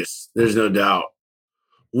genius. There's no doubt.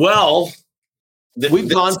 Well, we've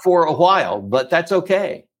gone for a while, but that's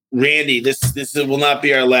okay. Randy, this will not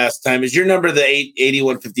be our last time. Is your number the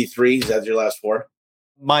 8153? Is that your last four?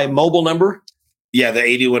 My mobile number? Yeah, the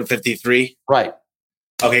 8153. Right.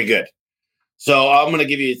 Okay, good. So I'm going to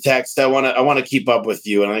give you a text. I want to keep up with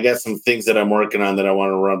you, and I got some things that I'm working on that I want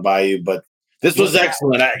to run by you. But this was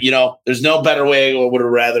excellent. There's no better way I would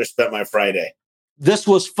have rather spent my Friday. This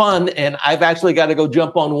was fun, and I've actually got to go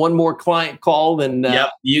jump on one more client call. And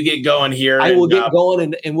yep, you get going here. I will get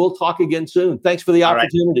going, and we'll talk again soon. Thanks for the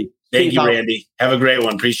opportunity. Right. Thank you, Randy. Have a great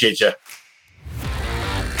one. Appreciate you.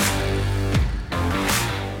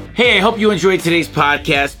 Hey, I hope you enjoyed today's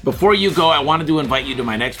podcast. Before you go, I wanted to invite you to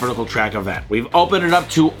my next Vertical Track event. We've opened it up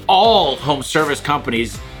to all home service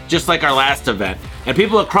companies, just like our last event. And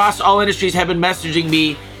people across all industries have been messaging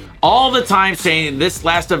me all the time saying this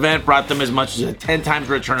last event brought them as much as a 10 times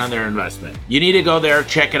return on their investment. You need to go there,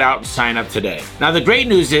 check it out, and sign up today. Now, the great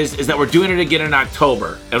news is that we're doing it again in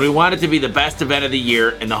October, and we want it to be the best event of the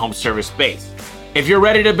year in the home service space. If you're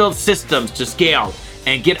ready to build systems to scale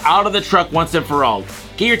and get out of the truck once and for all,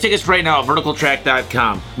 get your tickets right now at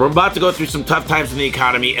verticaltrack.com. We're about to go through some tough times in the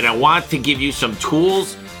economy, and I want to give you some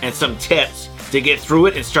tools and some tips to get through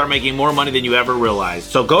it and start making more money than you ever realized.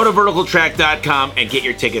 So go to verticaltrack.com and get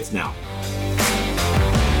your tickets now.